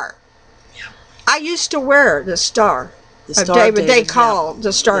star. I used to wear the star The of Star David. They yeah. call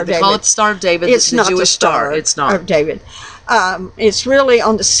the Star of They David. call it the Star of David. It's the not Jewish the star It's not. of David. It's really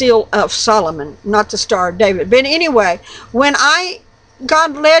on the seal of Solomon, not the Star of David. But anyway, when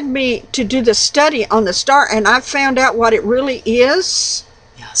God led me to do the study on the star, and I found out what it really is,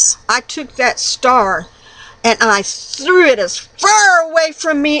 Yes. I took that star and I threw it as far away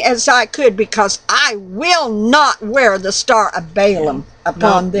from me as I could, because I will not wear the star of Balaam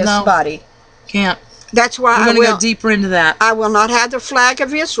upon this no. body. Can't. That's why We're I going to will. go deeper into that. I will not have the flag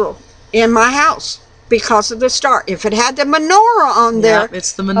of Israel in my house because of the star. If it had the menorah on there, Yep,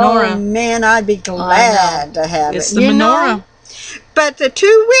 it's the menorah. oh man, I'd be glad to have It's it. the you menorah. know? But the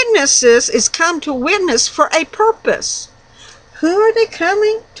two witnesses is come to witness for a purpose. Who are they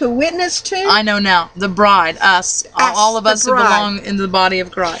coming to witness to? I know now. The bride, us, all of the us who bride. belong in the body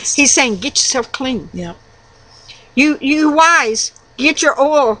of Christ. He's saying, get yourself clean. Yep. You wise, get your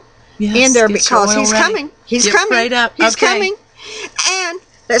oil Yes, in there, get your because oil he's ready. coming. He's Get coming. prayed up. He's Okay. coming. And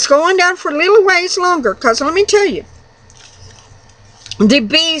let's go on down for a little ways longer, because let me tell you, the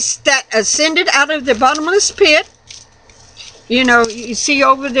beast that ascended out of the bottomless pit, you know, you see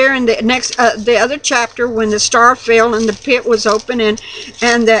over there in the next, the other chapter, when the star fell and the pit was open, and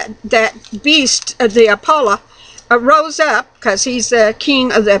that beast, the Apollo, rose up, because he's the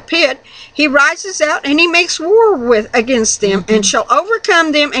king of the pit. He rises out and he makes war against them, and shall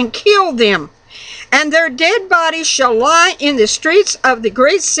overcome them and kill them. And their dead bodies shall lie in the streets of the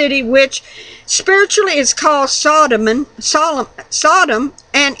great city, which spiritually is called Sodom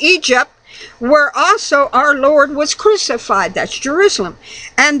and Egypt, where also our Lord was crucified. That's Jerusalem.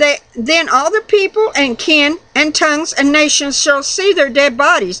 And then all the people and kin and tongues and nations shall see their dead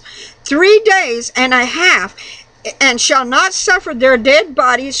bodies 3 days and a half, and shall not suffer their dead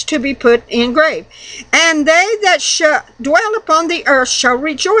bodies to be put in grave. And they that shall dwell upon the earth shall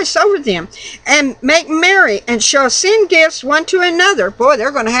rejoice over them, and make merry, and shall send gifts one to another. Boy, they're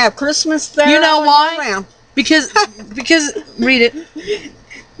going to have Christmas there. You know all why? around. Because read it.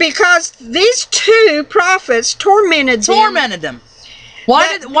 Because these two prophets tormented Tormented them.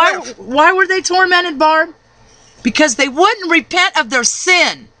 Why were they tormented, Barb? Because they wouldn't repent of their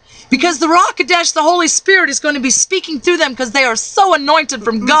sin. Because the Ruach Kadesh, the Holy Spirit, is going to be speaking through them, because they are so anointed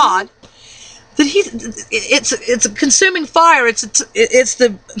from God that it's a consuming fire. It's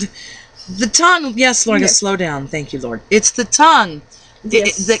the The tongue, yes, Lord, Yes. slow down. Thank you, Lord. It's the tongue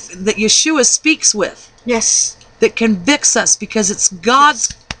Yes. that Yeshua speaks with, Yes. that convicts us, because it's God's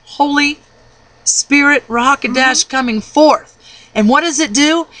Holy Spirit, Ruach HaKodesh, coming forth. And what does it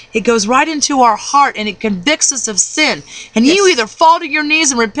do? It goes right into our heart, and it convicts us of sin. And you Yes. either fall to your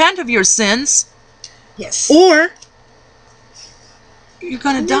knees and repent of your sins, Yes. or you're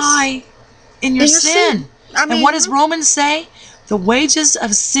going to Yes. die in your sin. I mean, And what does Romans say? The wages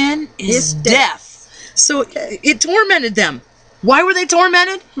of sin is death. So it tormented them. Why were they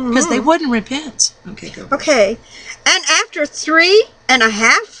tormented? Because they wouldn't repent. Okay, go. Okay. And after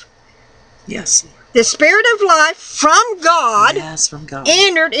 3.5, Yes, Lord. the Spirit of life from God Yes, from God.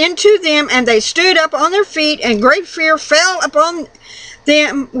 entered into them, and they stood up on their feet, and great fear fell upon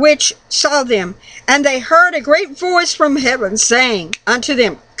them which saw them. And they heard a great voice from heaven saying unto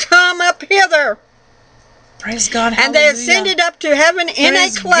them, Come up hither. Praise God. And they Hallelujah. ascended up to heaven in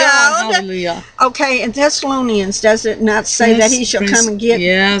Praise a God, cloud. hallelujah. Okay, in Thessalonians, does it not say that he shall Praise- come and get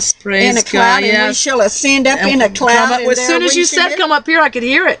Yes, praise in a cloud, God, and we yes. shall ascend up in a And cloud? come up- and as there soon as we you shall said be? come up here, I could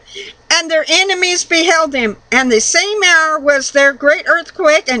hear it. And their enemies beheld them. And the same hour was there great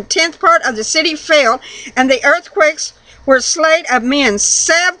earthquake, and 10th part of the city fell. And the earthquakes were slain of men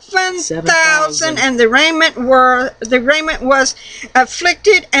 7,000, and the raiment was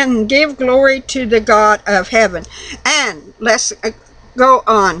afflicted, and gave glory to the God of heaven. And let's go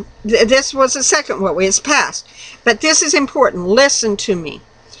on. This was the second what is past, but this is important. Listen to me,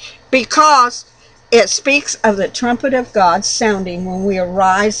 because it speaks of the trumpet of God sounding when we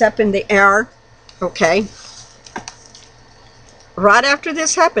arise up in the air. Okay. Right after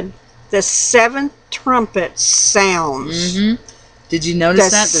this happened, the seventh trumpet sounds. Did you notice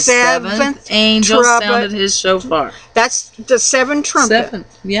The that? The seventh seventh angel trumpet. sounded his shofar. That's the seventh trumpet.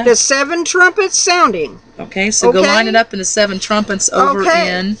 Seventh, yeah. The seven trumpets sounding. Okay, so go Okay. line it up into 7 trumpets over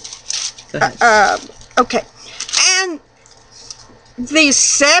Okay. in. Go ahead. Okay. And the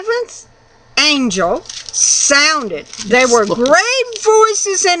seventh angel sounded. There were great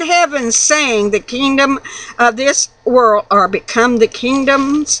voices in heaven saying, The kingdom of this world are become the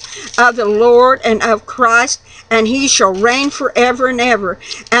kingdoms of the Lord and of Christ, and he shall reign forever and ever.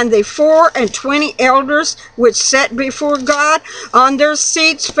 And the 24 elders which sat before God on their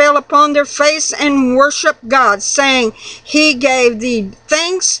seats fell upon their face and worshiped God, saying, He gave thee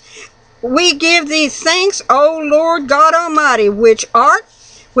thanks. We give thee thanks, O Lord God Almighty, which art,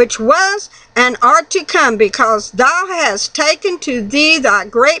 which was, and art to come, because thou hast taken to thee thy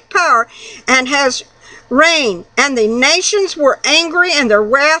great power, and hast reigned. And the nations were angry, and their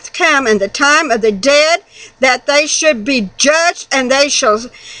wrath come, and the time of the dead, that they should be judged, and they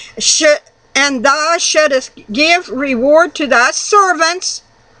and thou shouldest give reward to thy servants.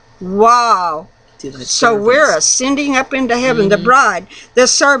 Wow. So we're ascending up into heaven, the bride, the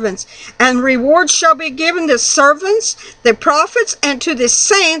servants, and reward shall be given to servants, the prophets, and to the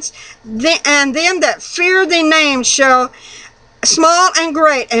saints, and them that fear the name shall, small and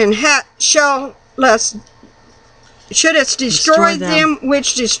great, and shouldest destroy them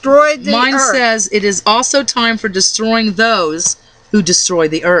which destroyed the Mine earth. says it is also time for destroying those who destroy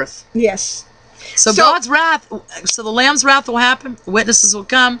the earth. Yes. So God's wrath, so the Lamb's wrath will happen, witnesses will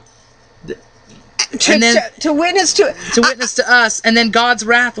come, and then To witness to witness to us, and then God's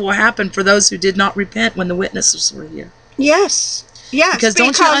wrath will happen for those who did not repent when the witnesses were here. Yes. Yes. Because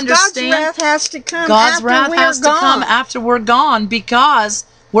don't you understand? God's wrath has to come God's after wrath we're has to gone. come after we're gone, because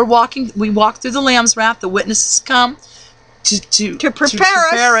we walk through the Lamb's wrath. The witnesses come to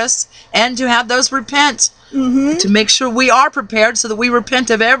prepare us and to have those repent, to make sure we are prepared, so that we repent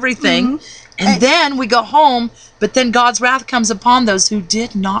of everything, and then we go home. But then God's wrath comes upon those who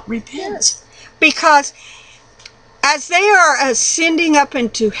did not repent. Yes. Because as they are ascending up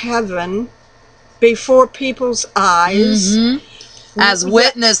into heaven before people's eyes, As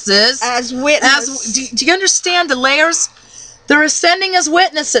witnesses, do you understand the layers? They're ascending as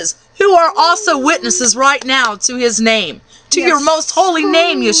witnesses, who are also witnesses right now to His name, to your most holy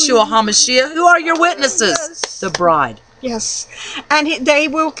name, Yeshua HaMashiach. Who are your witnesses? Yes. The bride. Yes. And they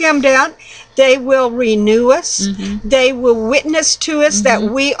will come down. They will renew us. They will witness to us that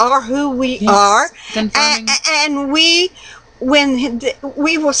we are who we are. Confirming. And we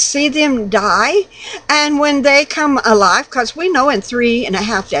will see them die. And when they come alive, because we know in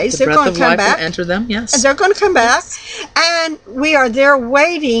 3.5 days The they're breath going of to come life back. will enter them, yes. And they're going to come back. And we are there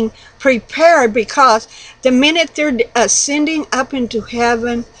waiting, prepared, because the minute they're ascending up into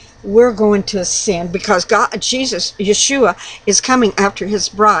heaven, we're going to ascend, because God, Jesus, Yeshua, is coming after His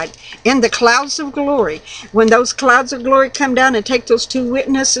bride in the clouds of glory. When those clouds of glory come down and take those 2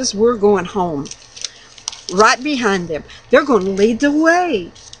 witnesses, we're going home. Right behind them. They're going to lead the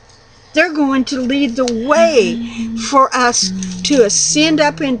way. They're going to lead the way for us to ascend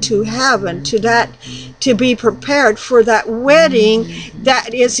up into heaven, to be prepared for that wedding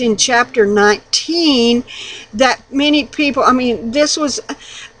that is in chapter 19. That many people, Because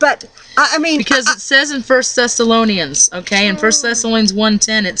it says in 1 Thessalonians, okay, in 1 Thessalonians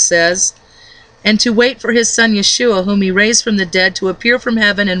 1:10 it says, and to wait for his son Yeshua, whom he raised from the dead, to appear from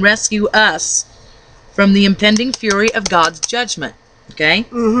heaven and rescue us from the impending fury of God's judgment. Okay?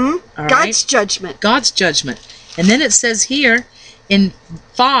 Mm-hmm. All right? God's judgment. God's judgment. And then it says here in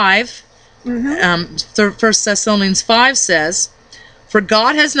 5, 1 Thessalonians 5 says, for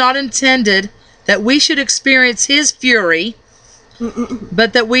God has not intended that we should experience his fury,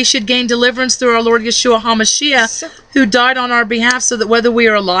 but that we should gain deliverance through our Lord Yeshua HaMashiach, who died on our behalf, so that whether we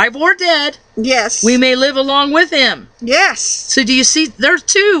are alive or dead, yes, we may live along with him. Yes. So do you see, there are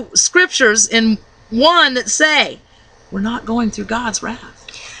 2 scriptures in one that say, we're not going through God's wrath.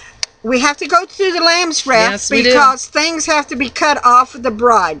 We have to go through the Lamb's wrath, Yes, we do. because things have to be cut off of the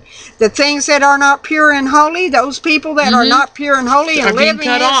bride. The things that are not pure and holy, those people that are not pure and holy Are and being living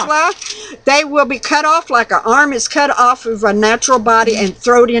cut his off. life, they will be cut off like an arm is cut off of a natural body and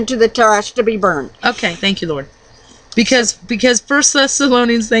thrown into the trash to be burned. Okay, thank you, Lord. Because 1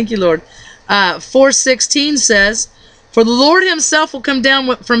 Thessalonians, thank you, Lord, 4:16 says, for the Lord himself will come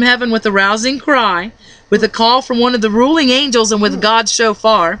down from heaven with a rousing cry, with a call from one of the ruling angels, and with God's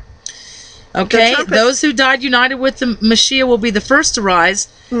shofar. Okay, those who died united with the Mashiach will be the first to rise.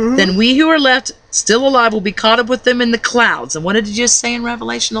 Then we who are left still alive will be caught up with them in the clouds. And what did you just say in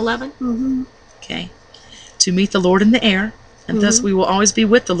Revelation 11? Okay, to meet the Lord in the air, and thus we will always be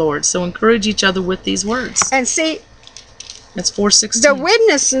with the Lord. So encourage each other with these words. And see, That's 4:16. the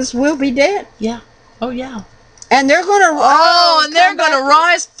witnesses will be dead. Yeah. Oh, yeah. And they're going to and they're going to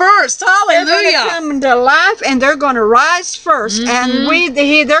rise first. They're going to Hallelujah. come to life, and they're going to rise first, and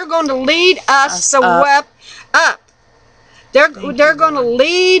they're going to lead us up. They're going to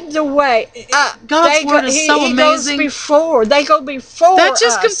lead the way up. God's word is so amazing. They go before That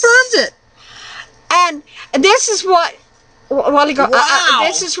just us. confirmed it. And this is what. Wow.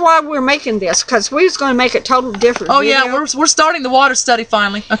 This is why we're making this, because we was going to make a total different Oh, video. yeah, we're starting the water study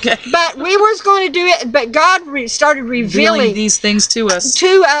finally. Okay. But we was going to do it, but God started revealing these things to us.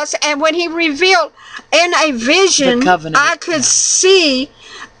 And when he revealed in a vision, The covenant, I could see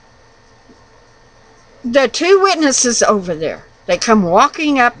the 2 witnesses over there. They come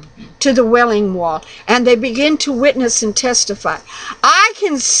walking up to the Wailing Wall, and they begin to witness and testify. I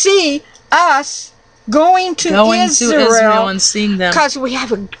can see us going to Israel and seeing them. because we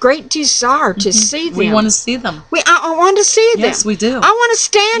have a great desire to see them. We want to see them. I want to see them. Yes, we do. I want to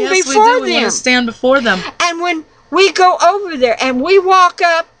stand Yes, before we do. We them. want to stand before them. And when we go over there and we walk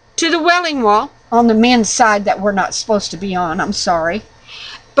up to the Wailing Wall on the men's side that we're not supposed to be on, I'm sorry.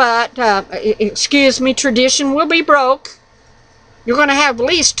 But, excuse me, tradition will be broke. You're going to have at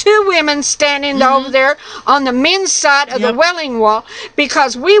least 2 women standing over there on the men's side of the Wailing Wall,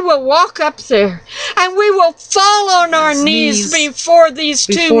 because we will walk up there and we will fall on our knees before these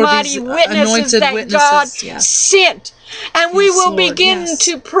 2 mighty witnesses that God sent. And we will begin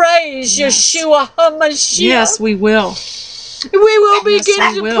to praise Yeshua HaMashiach. Yes, we will. We will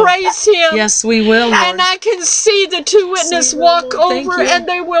begin to praise him. Yes, we will, Lord. And I can see the 2 witnesses walk over, and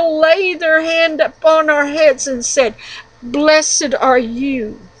they will lay their hand upon our heads and said, blessed are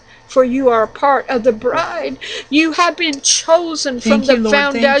you, for you are part of the bride. You have been chosen from the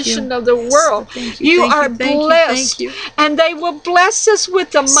foundation of the world. You are blessed. And they will bless us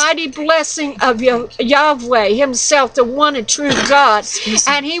with the mighty blessing of Yahweh himself, the one and true God.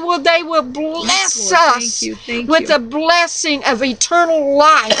 And they will bless us with the blessing of eternal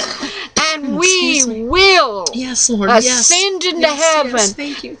life. And we will ascend into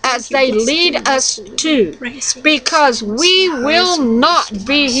heaven as they lead us to, because we will not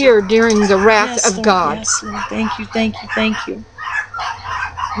be here during the wrath of God. Yes, Lord. Thank you, thank you, thank you.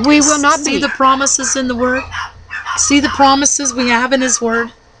 We will not be. See the promises in the Word? See the promises we have in His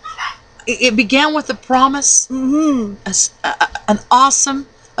Word? It began with a promise, an awesome,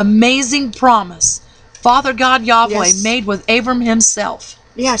 amazing promise. Father God Yahweh made with Abram himself.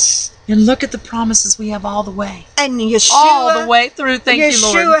 Yes. And look at the promises we have all the way. And Yeshua, all the way through. Thank you,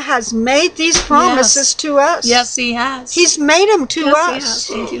 Lord. Yeshua has made these promises to us. Yes, He has. He's made them to us. He has.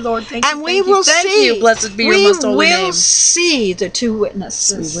 Thank you, Lord. Thank you. And we will see. Thank you. Blessed be your most holy name. We will see the 2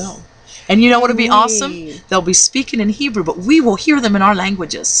 witnesses. We will. And you know what would be awesome? They'll be speaking in Hebrew, but we will hear them in our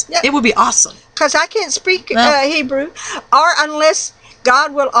languages. Yep. It would be awesome. Because I can't speak Hebrew, or unless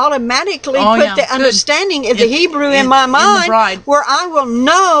God will automatically put the understanding of the Hebrew in my mind, where I will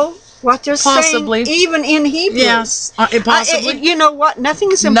know what they're Possibly. saying, even in Hebrew. Yes, possibly. You know what?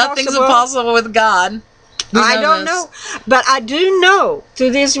 Nothing is impossible. Nothing's impossible with God. I don't know, but I do know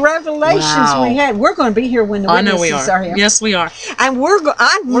through these revelations we had. We're going to be here when the witnesses are here. Yes, we are. And we're going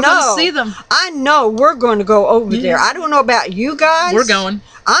to see them. I know we're going to go over there. I don't know about you guys. We're going.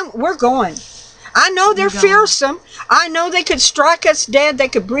 We're going. I know they're fearsome. I know they could strike us dead. They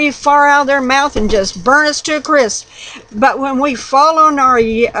could breathe fire out of their mouth and just burn us to a crisp. But when we fall on our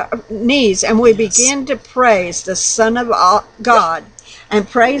knees and we begin to praise the Son of God and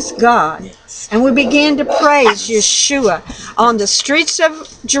praise God, and we begin to praise Yeshua on the streets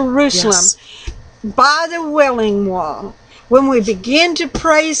of Jerusalem by the Wailing Wall, when we begin to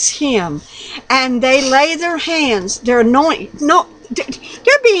praise Him and they lay their hands, they're anointed. No,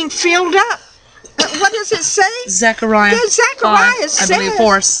 they're being filled up. What does it say? Zechariah. Zechariah says, I believe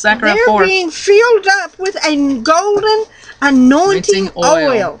 4. Zechariah they're 4. being filled up with a golden anointing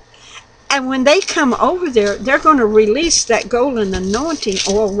oil. And when they come over there, they're going to release that golden anointing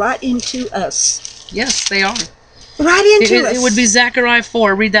oil right into us. Yes, they are. Right into us. It would be Zechariah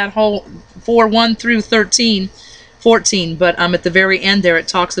 4. Read that whole 4, 1 through 13, 14. But at the very end there, it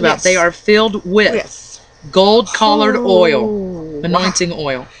talks about they are filled with gold-colored oil, anointing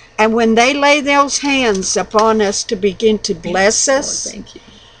oil. And when they lay those hands upon us to begin to bless us, Lord, thank you.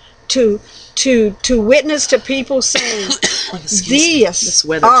 To witness to people saying, these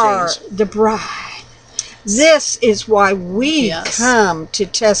are the bride. This is why we come to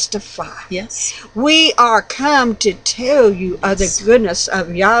testify. Yes. We are come to tell you of the goodness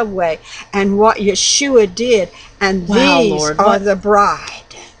of Yahweh and what Yeshua did. And these Lord, are the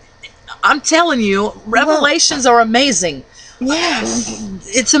bride. I'm telling you, revelations are amazing. Yes.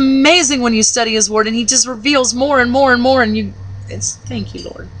 It's amazing when you study His Word and He just reveals more and more and more, and thank you,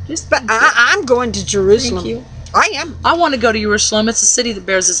 Lord. But I'm going to Jerusalem. Thank you. I am. I want to go to Jerusalem. It's a city that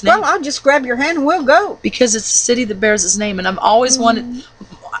bears His name. Well, I'll just grab your hand and we'll go. Because it's a city that bears His name, and I've always wanted.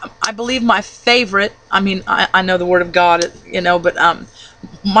 I believe my favorite. I know the Word of God, but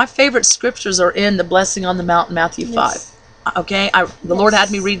my favorite scriptures are in the Blessing on the Mount, Matthew 5. Okay, the Lord had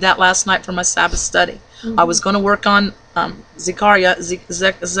me read that last night for my Sabbath study. I was going to work on Zechariah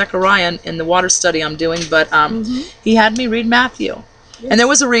in the water study I'm doing, but He had me read Matthew. And there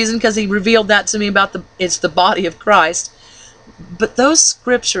was a reason, because He revealed that to me about it's the body of Christ. But those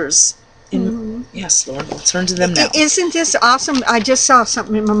scriptures, yes, Lord, we'll turn to them now. Isn't this awesome? I just saw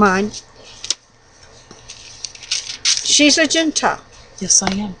something in my mind. She's a Gentile. Yes,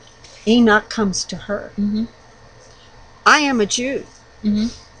 I am. Enoch comes to her. I am a Jew.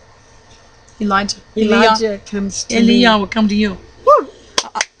 Elijah comes to me. Elijah will come to you.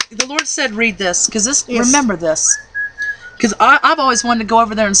 The Lord said, read this, because remember this. Because I've always wanted to go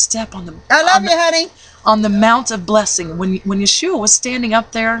over there and step on the. I love you, honey. On the Mount of Blessing, when Yeshua was standing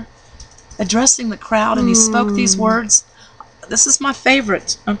up there, addressing the crowd, and He spoke these words. This is my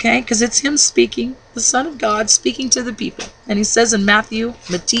favorite, okay? Because it's Him speaking, the Son of God speaking to the people, and He says in Matthew,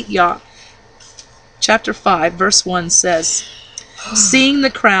 Matit Yah, chapter 5, verse 1 says, seeing the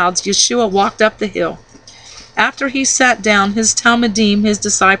crowds, Yeshua walked up the hill. After He sat down, His Talmudim, His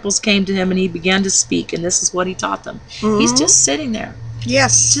disciples, came to Him, and He began to speak, and this is what He taught them. He's just sitting there.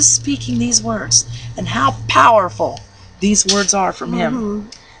 Yes. Just speaking these words, and how powerful these words are from Him.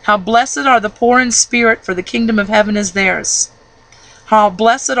 How blessed are the poor in spirit, for the kingdom of heaven is theirs. How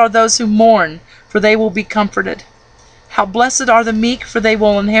blessed are those who mourn, for they will be comforted. How blessed are the meek, for they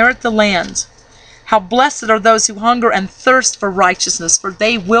will inherit the land. How blessed are those who hunger and thirst for righteousness, for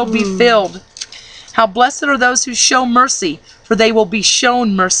they will be filled. How blessed are those who show mercy, for they will be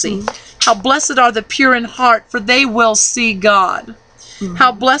shown mercy. How blessed are the pure in heart, for they will see God.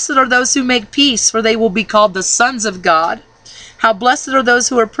 How blessed are those who make peace, for they will be called the sons of God. How blessed are those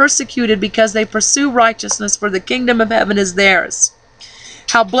who are persecuted because they pursue righteousness, for the kingdom of heaven is theirs.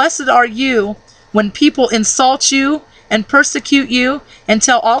 How blessed are you when people insult you and persecute you and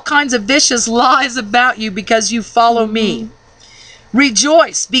tell all kinds of vicious lies about you because you follow me.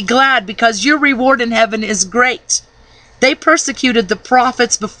 Rejoice, be glad, because your reward in heaven is great. They persecuted the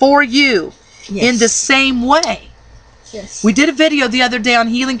prophets before you in the same way. Yes. We did a video the other day on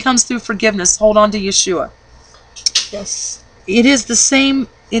healing comes through forgiveness. Hold on to Yeshua. Yes. It is the same.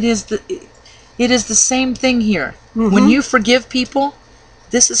 It is the same thing here. When you forgive people,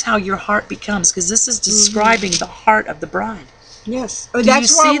 this is how your heart becomes, because this is describing the heart of the bride. Yes.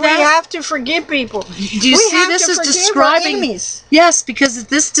 That's why we have to forgive people. Do you see this is describing? Yes, because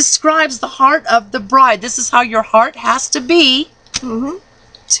this describes the heart of the bride. This is how your heart has to be.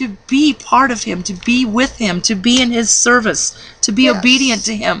 To be part of Him, to be with Him, to be in His service, to be obedient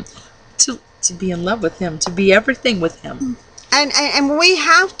to Him, to be in love with Him, to be everything with Him. And we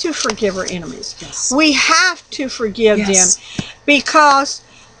have to forgive our enemies. Yes. We have to forgive Yes. them, because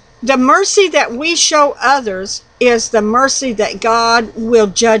the mercy that we show others is the mercy that God will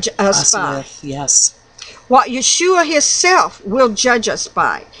judge us by. With. Yes. What Yeshua himself will judge us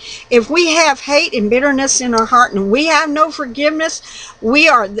by. If we have hate and bitterness in our heart and we have no forgiveness, we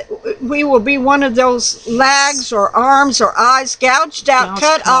will be one of those legs or arms or eyes gouged out,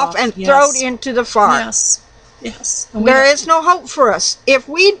 cut off, and thrown into the fire. Yes. Yes. There is no hope for us. If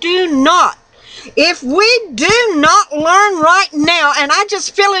we do not learn right now, and I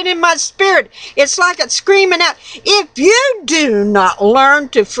just feel it in my spirit, it's like it's screaming out, if you do not learn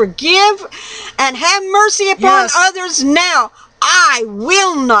to forgive and have mercy upon others now, I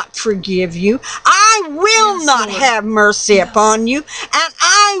will not forgive you. I will not have mercy upon you, and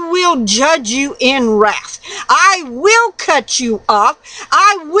I will judge you in wrath. I will cut you off.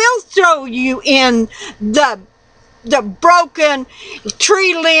 I will throw you in the broken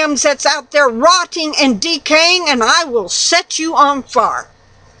tree limbs that's out there rotting and decaying, and I will set you on fire.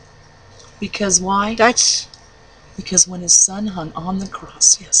 Because why? Because when his son hung on the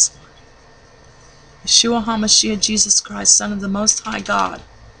cross, yes, Lord, Yeshua HaMashiach, Jesus Christ, Son of the Most High God,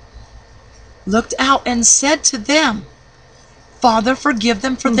 looked out and said to them, Father, forgive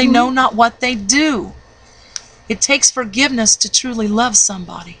them, for they know not what they do. It takes forgiveness to truly love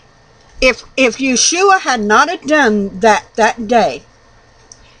somebody. If Yeshua had not have done that day,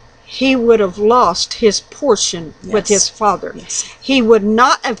 he would have lost his portion with his Father. Yes. He would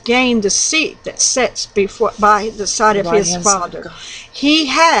not have gained the seat that sits by the side of his Father. He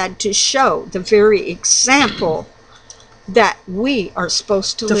had to show the very example that we are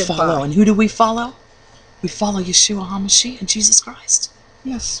supposed to live follow. by. And who do we follow? We follow Yeshua HaMashiach, Jesus Christ.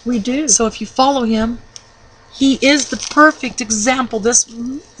 Yes, we do. So if you follow him, he is the perfect example. This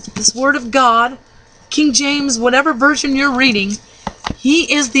Word of God, King James, whatever version you're reading,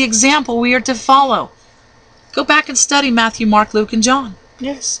 he is the example we are to follow. Go back and study Matthew, Mark, Luke, and John.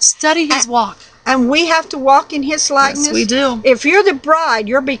 Yes. Study his walk. And we have to walk in his likeness. Yes, we do. If you're the bride,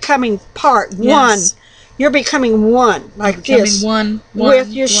 you're becoming one. You're becoming one, like this, one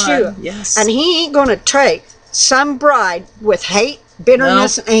with Yeshua. One. Yes. And he ain't going to take some bride with hate,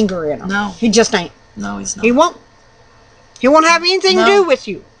 bitterness, and anger in him. No. He just ain't. No, he's not. He won't. He won't have anything to do with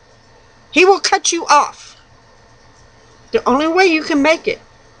you. He will cut you off. The only way you can make it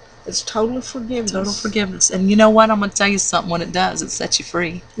is total forgiveness. Total forgiveness. And you know what? I'm going to tell you something. When it does, it sets you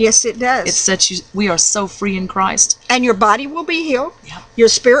free. Yes, it does. It sets you. We are so free in Christ. And your body will be healed. Yep. Your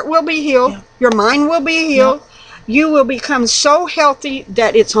spirit will be healed. Yep. Your mind will be healed. Yep. You will become so healthy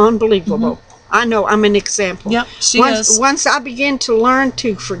that it's unbelievable. I know, I'm an example. Yep, Once I begin to learn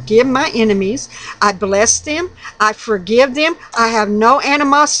to forgive my enemies, I bless them, I forgive them, I have no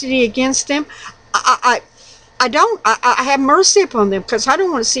animosity against them. I have mercy upon them, because I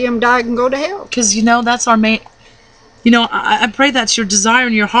don't want to see them die and go to hell. Because, that's our main, I pray that's your desire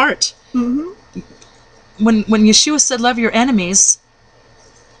in your heart. When Yeshua said, love your enemies,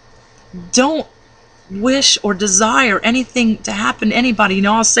 don't wish or desire anything to happen to anybody.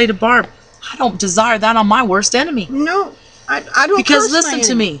 I'll say to Barb, I don't desire that on my worst enemy. No, I don't. Because listen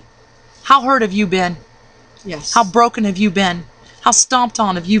to me. How hurt have you been? Yes. How broken have you been? How stomped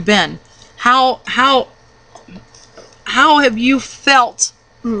on have you been? How have you felt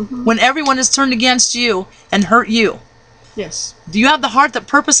when everyone has turned against you and hurt you? Yes. Do you have the heart that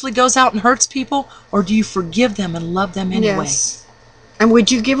purposely goes out and hurts people, or do you forgive them and love them anyway? Yes. And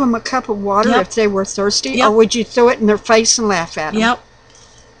would you give them a cup of water if they were thirsty, Yep. or would you throw it in their face and laugh at them? Yep.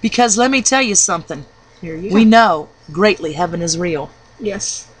 Because let me tell you something. We know greatly heaven is real.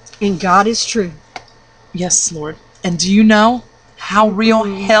 Yes. And God is true. Yes, Lord. And do you know how real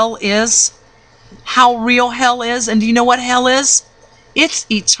hell is? How real hell is? And do you know what hell is? It's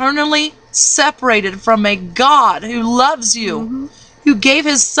eternally separated from a God who loves you, who gave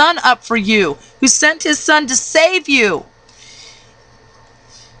his son up for you, who sent his son to save you.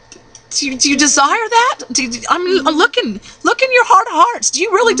 Do you desire that? Look in your heart of hearts. Do you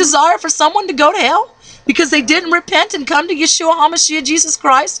really desire for someone to go to hell because they didn't repent and come to Yeshua HaMashiach, Jesus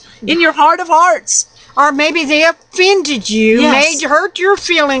Christ, in your heart of hearts? Or maybe they offended you, hurt your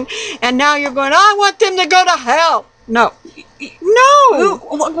feeling, and now you're going, I want them to go to hell. No. No.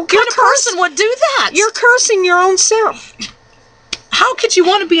 What kind of person would do that? You're cursing your own self. How could you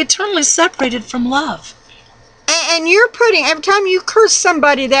want to be eternally separated from love? And you're putting, every time you curse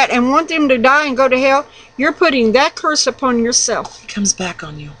somebody that and want them to die and go to hell, you're putting that curse upon yourself. It comes back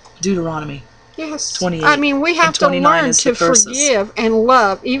on you. Deuteronomy. Yes. 28. I mean, we have to learn to forgive and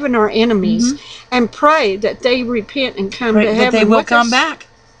love even our enemies and pray that they repent and come to heaven. That they will come back.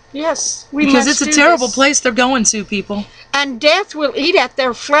 Yes. We Because must it's a do terrible this. place they're going to, people. And death will eat at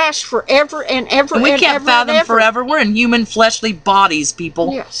their flesh forever and ever And we and can't ever fathom and ever. forever. We're in human fleshly bodies,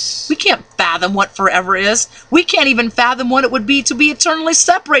 people. Yes. We can't fathom what forever is. We can't even fathom what it would be to be eternally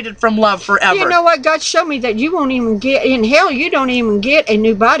separated from love forever. You know what? God showed me that you won't even get, in hell, you don't even get a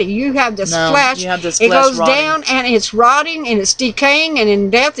new body. You have this No, flesh. you have this it flesh goes rotting. down and it's rotting and it's decaying and in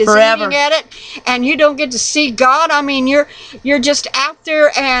death it's Forever. eating at it. And you don't get to see God. I mean, you're just out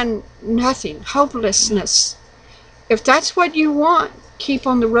there and nothing. Hopelessness. If that's what you want, keep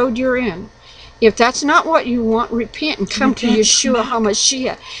on the road you're in. If that's not what you want, repent and come to Repent, Yeshua come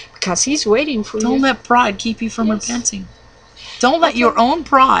HaMashiach, because he's waiting for Don't you. let pride keep you from Yes. repenting. Don't let Okay. your own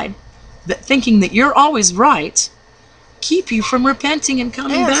pride, thinking that you're always right, keep you from repenting and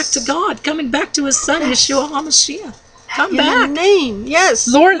coming back Yes. to God, coming back to his son, Yeshua HaMashiach. Come In back. the name, yes.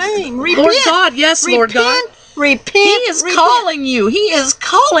 Lord, name. Lord Repent. God, yes, Lord God. Repent. He is repent. calling you. He is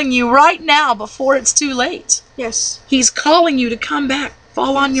calling you right now before it's too late. Yes. He's calling you to come back.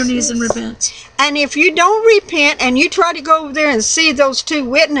 Fall on your knees and repent. And if you don't repent and you try to go over there and see those two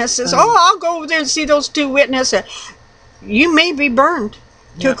witnesses, I'll go over there and see those two witnesses, you may be burned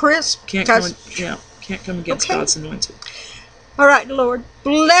to Yeah. a crisp. Can't 'Cause- come against Okay. God's anointed. all right, Lord,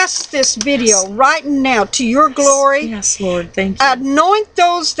 bless this video right now to your glory. Yes, Lord. Thank you. Anoint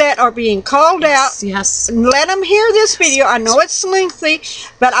those that are being called out. Yes. And let them hear this video. I know it's lengthy,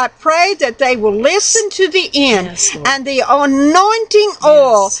 but I pray that they will listen to the end. Yes, Lord. And the anointing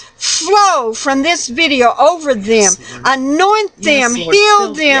oil flow from this video over them. Lord. Anoint them, Yes, Lord. heal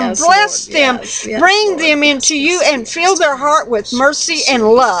Fill- them, yes, bless Lord. them, Yes, yes, bring Lord. them into you and fill their heart with mercy and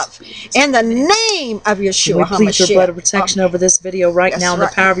love. In the name of We Yeshua plead your HaMashiach. blood of protection over this video right Yes, now in the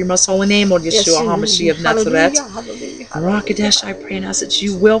right. power of your most holy name, Lord Yes, Yeshua HaMashiach of Nazareth. hallelujah, hallelujah, Ruach Kadesh, I pray and ask that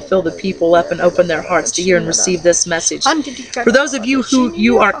you will fill the people up and open their hearts to hear and receive this message. For those of you who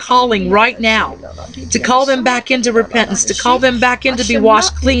you are calling right now, to call them back into repentance, to call them back in to be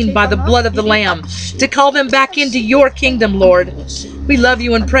washed clean by the blood of the Lamb, to call them back into your kingdom, Lord. We love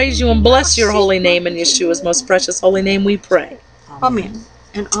you and praise you and bless your holy name. In Yeshua's most precious holy name we pray. Amen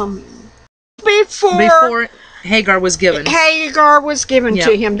and amen. Before Before Hagar was given. Hagar was given Yep.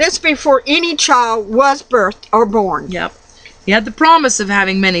 to him. This before any child was birthed or born. Yep. He had the promise of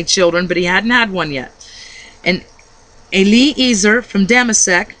having many children, but he hadn't had one yet. And Eliezer from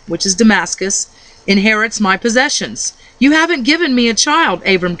Damascus, which is Damascus, inherits my possessions. You haven't given me a child,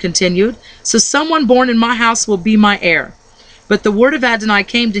 Abram continued, so someone born in my house will be my heir. But the word of Adonai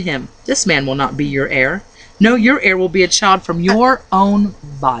came to him, this man will not be your heir. No, your heir will be a child from your own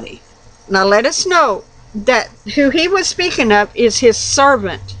body. Now let us know that who he was speaking of is his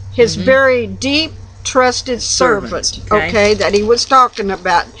servant, his very deep, trusted servant, Servant, okay. okay, that he was talking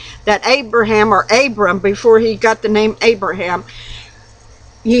about. That Abraham or Abram, before he got the name Abraham,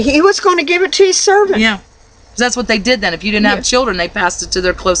 he was going to give it to his servant. Yeah. 'Cause that's what they did then. If you didn't have Yes. children, they passed it to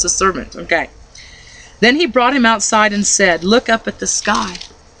their closest servant. Okay. Then he brought him outside and said, look up at the sky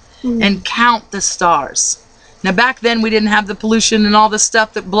and count the stars. Now back then we didn't have the pollution and all the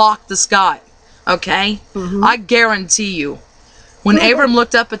stuff that blocked the sky. Okay? I guarantee you, when Abram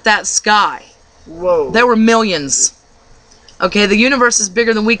looked up at that sky, Whoa. there were millions. Okay, the universe is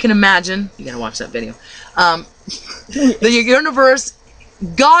bigger than we can imagine. You gotta watch that video. The universe,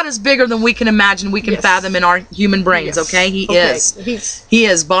 God is bigger than we can imagine, we can Yes. fathom in our human brains, Yes. okay? He Okay. is. He's He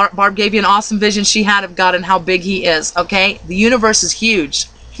is. Barb gave you an awesome vision she had of God and how big he is, okay? The universe is huge.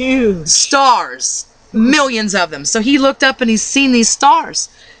 huge. Stars, millions of them. So he looked up and he's seen these stars.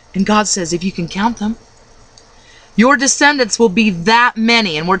 And God says, if you can count them, your descendants will be that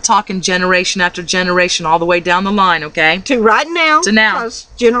many. And we're talking generation after generation all the way down the line, okay? To right now. To now. Because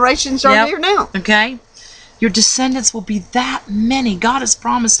generations are Yep. here now. Okay? Your descendants will be that many. God has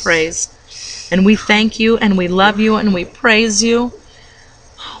promised, praise. And we thank you and we love you and we praise you.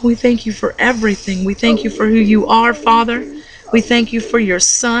 We thank you for everything. We thank you for who you are, Father. We thank you for your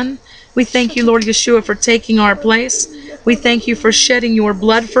Son. We thank you, Lord Yeshua, for taking our place. We thank you for shedding your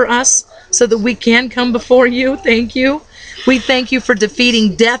blood for us so that we can come before you. Thank you. We thank you for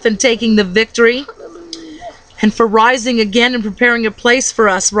defeating death and taking the victory, and for rising again and preparing a place for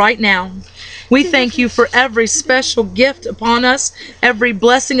us right now. We thank you for every special gift upon us, every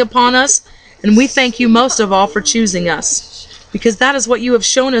blessing upon us, and we thank you most of all for choosing us, because that is what you have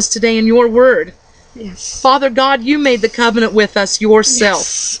shown us today in your word. Yes. Father God, you made the covenant with us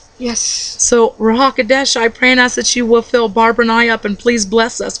yourself. Yes. So, Ruach Kadesh, I pray and ask that you will fill Barbara and I up, and please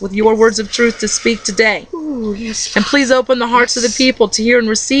bless us with your words of truth to speak today. Ooh, yes. And please open the hearts of the people to hear and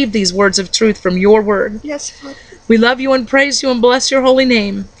receive these words of truth from your word. Yes, Father. We love you and praise you and bless your holy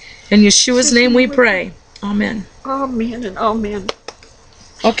name. In Yeshua's name we pray. Amen. Amen and amen.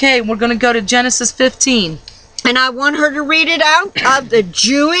 Okay, we're going to go to Genesis 15. And I want her to read it out of the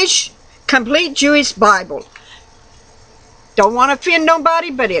complete Jewish Bible. Don't want to offend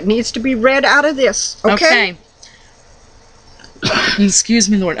nobody, but it needs to be read out of this. Okay? Excuse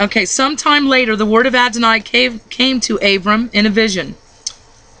me, Lord. Okay, sometime later, the word of Adonai came to Abram in a vision.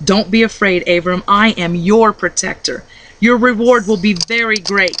 Don't be afraid, Abram. I am your protector. Your reward will be very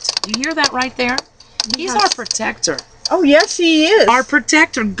great. You hear that right there? He's our protector. Oh, yes, he is. Our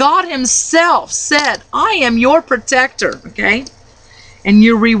protector. God himself said, I am your protector. Okay? And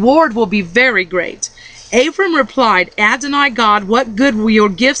your reward will be very great. Abram replied, Adonai God, what good will your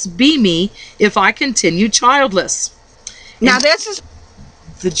gifts be me if I continue childless? Now this is...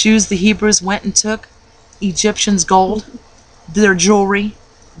 The Jews, the Hebrews, went and took Egyptians' gold, their jewelry,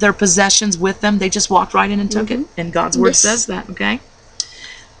 their possessions with them. They just walked right in and took it. And God's word says that, okay?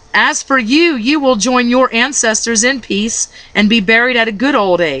 As for you, you will join your ancestors in peace and be buried at a good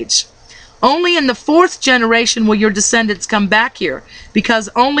old age. Only in the 4th generation will your descendants come back here, because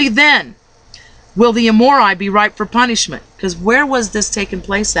only then will the Amorite be ripe for punishment. Because where was this taking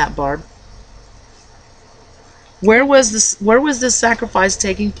place at, Barb? Where was this sacrifice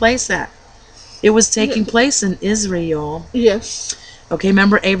taking place at? It was taking place in Israel. Yes. Okay,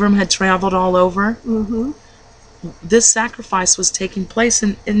 remember Abram had traveled all over? Mm-hmm. This sacrifice was taking place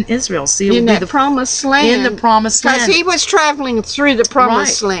in Israel. See, it in would that be the promised land. In the promised land. Because he was traveling through the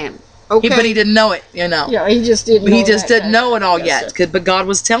promised land. Okay. But he didn't know it, you know. Yeah, he just didn't know He just didn't know it all yes, yet. But God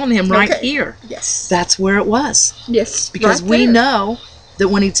was telling him right here. Yes. That's where it was. Yes. Because right we there. know that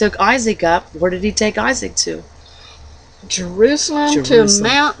when he took Isaac up, where did he take Isaac to? Jerusalem to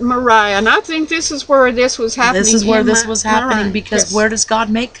Mount Moriah. And I think this is where this was happening. This is where this was happening because where does God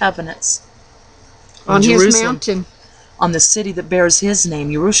make covenants? On his mountain. On the city that bears his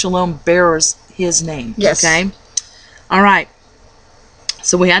name. Jerusalem bears his name. Yes. Okay? All right.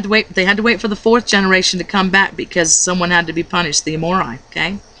 So we had to wait. They had to wait for the 4th generation to come back because someone had to be punished, the Amorite.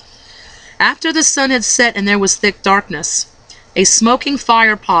 Okay? After the sun had set and there was thick darkness, a smoking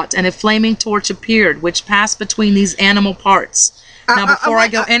fire pot and a flaming torch appeared, which passed between these animal parts. Now, before I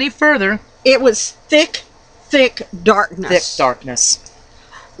go any further... It was thick darkness. Thick darkness.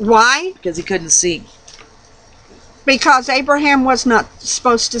 Why? Because he couldn't see. Because Abraham was not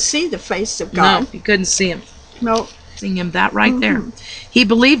supposed to see the face of God. No, he couldn't see him. No. Seeing him that right there. He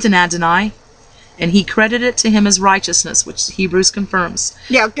believed in Adonai, and he credited it to him as righteousness, which Hebrews confirms.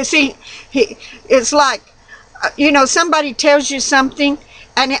 Yeah, because it's like, somebody tells you something,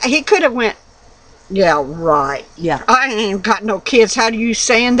 and he could have went, yeah, right. Yeah. I ain't got no kids. How do you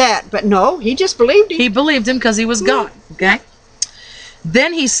saying that? But no, he just believed him. He believed him because he was God. Okay?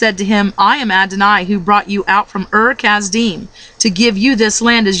 Then he said to him, I am Adonai who brought you out from Ur-Kasdim to give you this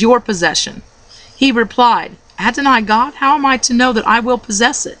land as your possession. He replied, Adonai God, how am I to know that I will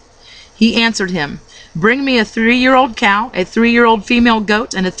possess it? He answered him, bring me a 3-year-old cow, a 3-year-old female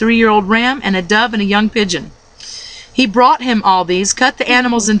goat, and a 3-year-old ram, and a dove and a young pigeon. He brought him all these, cut the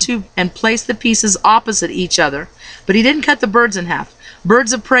animals in two, and placed the pieces opposite each other. But he didn't cut the birds in half.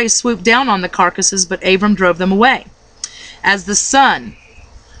 Birds of prey swooped down on the carcasses, but Abram drove them away. As the sun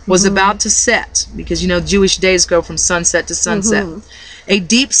was about to set, because Jewish days go from sunset to sunset, a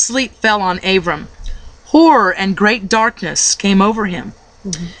deep sleep fell on Abram. Horror and great darkness came over him.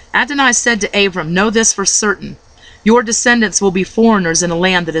 Adonai said to Abram, know this for certain. Your descendants will be foreigners in a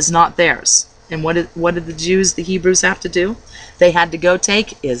land that is not theirs. And what did the Jews, the Hebrews, have to do? They had to go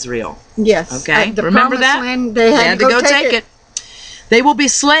take Israel. Yes. Okay? Remember that? Land, they had to go take it. They will be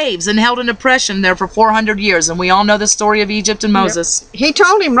slaves and held in oppression there for 400 years. And we all know the story of Egypt and Moses. Yep. He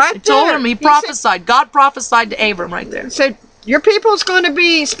told him right there. He told him. He prophesied. God prophesied to Abram right there. He said, your people's going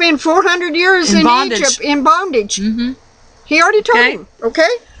to spend 400 years in Egypt in bondage. He already told him. Okay?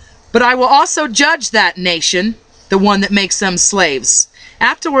 But I will also judge that nation, the one that makes them slaves.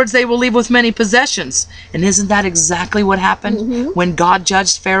 Afterwards, they will leave with many possessions. And isn't that exactly what happened when God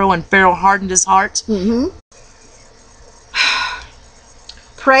judged Pharaoh and Pharaoh hardened his heart?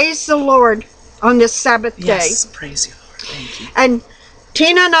 Praise the Lord on this Sabbath day. Yes, praise you, Lord. Thank you. And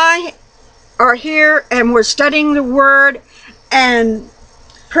Tina and I are here, and we're studying the Word and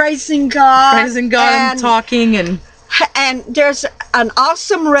praising God. Praising God and talking. And there's an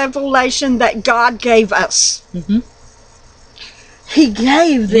awesome revelation that God gave us. He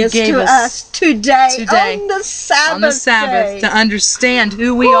gave this to us today on the Sabbath day. To understand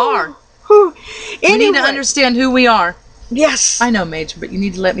who we are. Anyway, we need to understand who we are. Yes. I know, Major, but you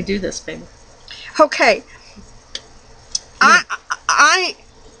need to let me do this, baby. Okay. I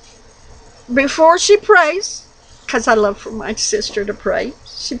before she prays, because I love for my sister to pray.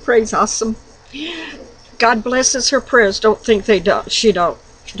 She prays awesome. God blesses her prayers. Don't think she don't.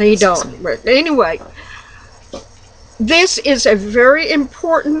 They don't. But anyway, this is a very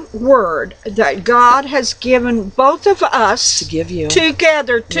important word that God has given both of us To give you.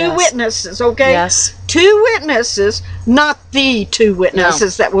 together, two Yes. witnesses, okay? Yes. Two witnesses, not the two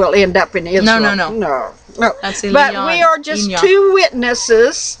witnesses that will end up in Israel. No. No. That's But Elian, we are just Enoch. two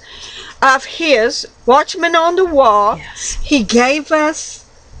witnesses of his, watchman on the wall. Yes. He gave us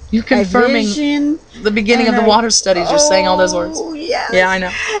You're a confirming vision. the beginning of and the water studies. You're saying all those words. Oh, yes. Yeah, I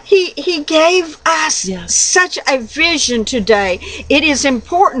know. He gave us Yes. such a vision today. It is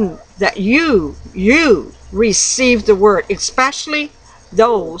important that you receive the word, especially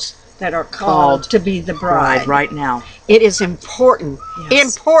those that are called to be the bride. Right now. It is important.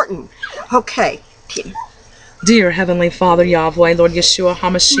 Yes. Important. Okay. Dear Heavenly Father, Yahweh, Lord Yeshua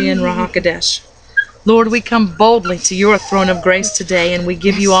HaMashiach and Rahakadesh. Lord, we come boldly to your throne of grace today, and we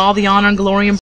give you all the honor and glory and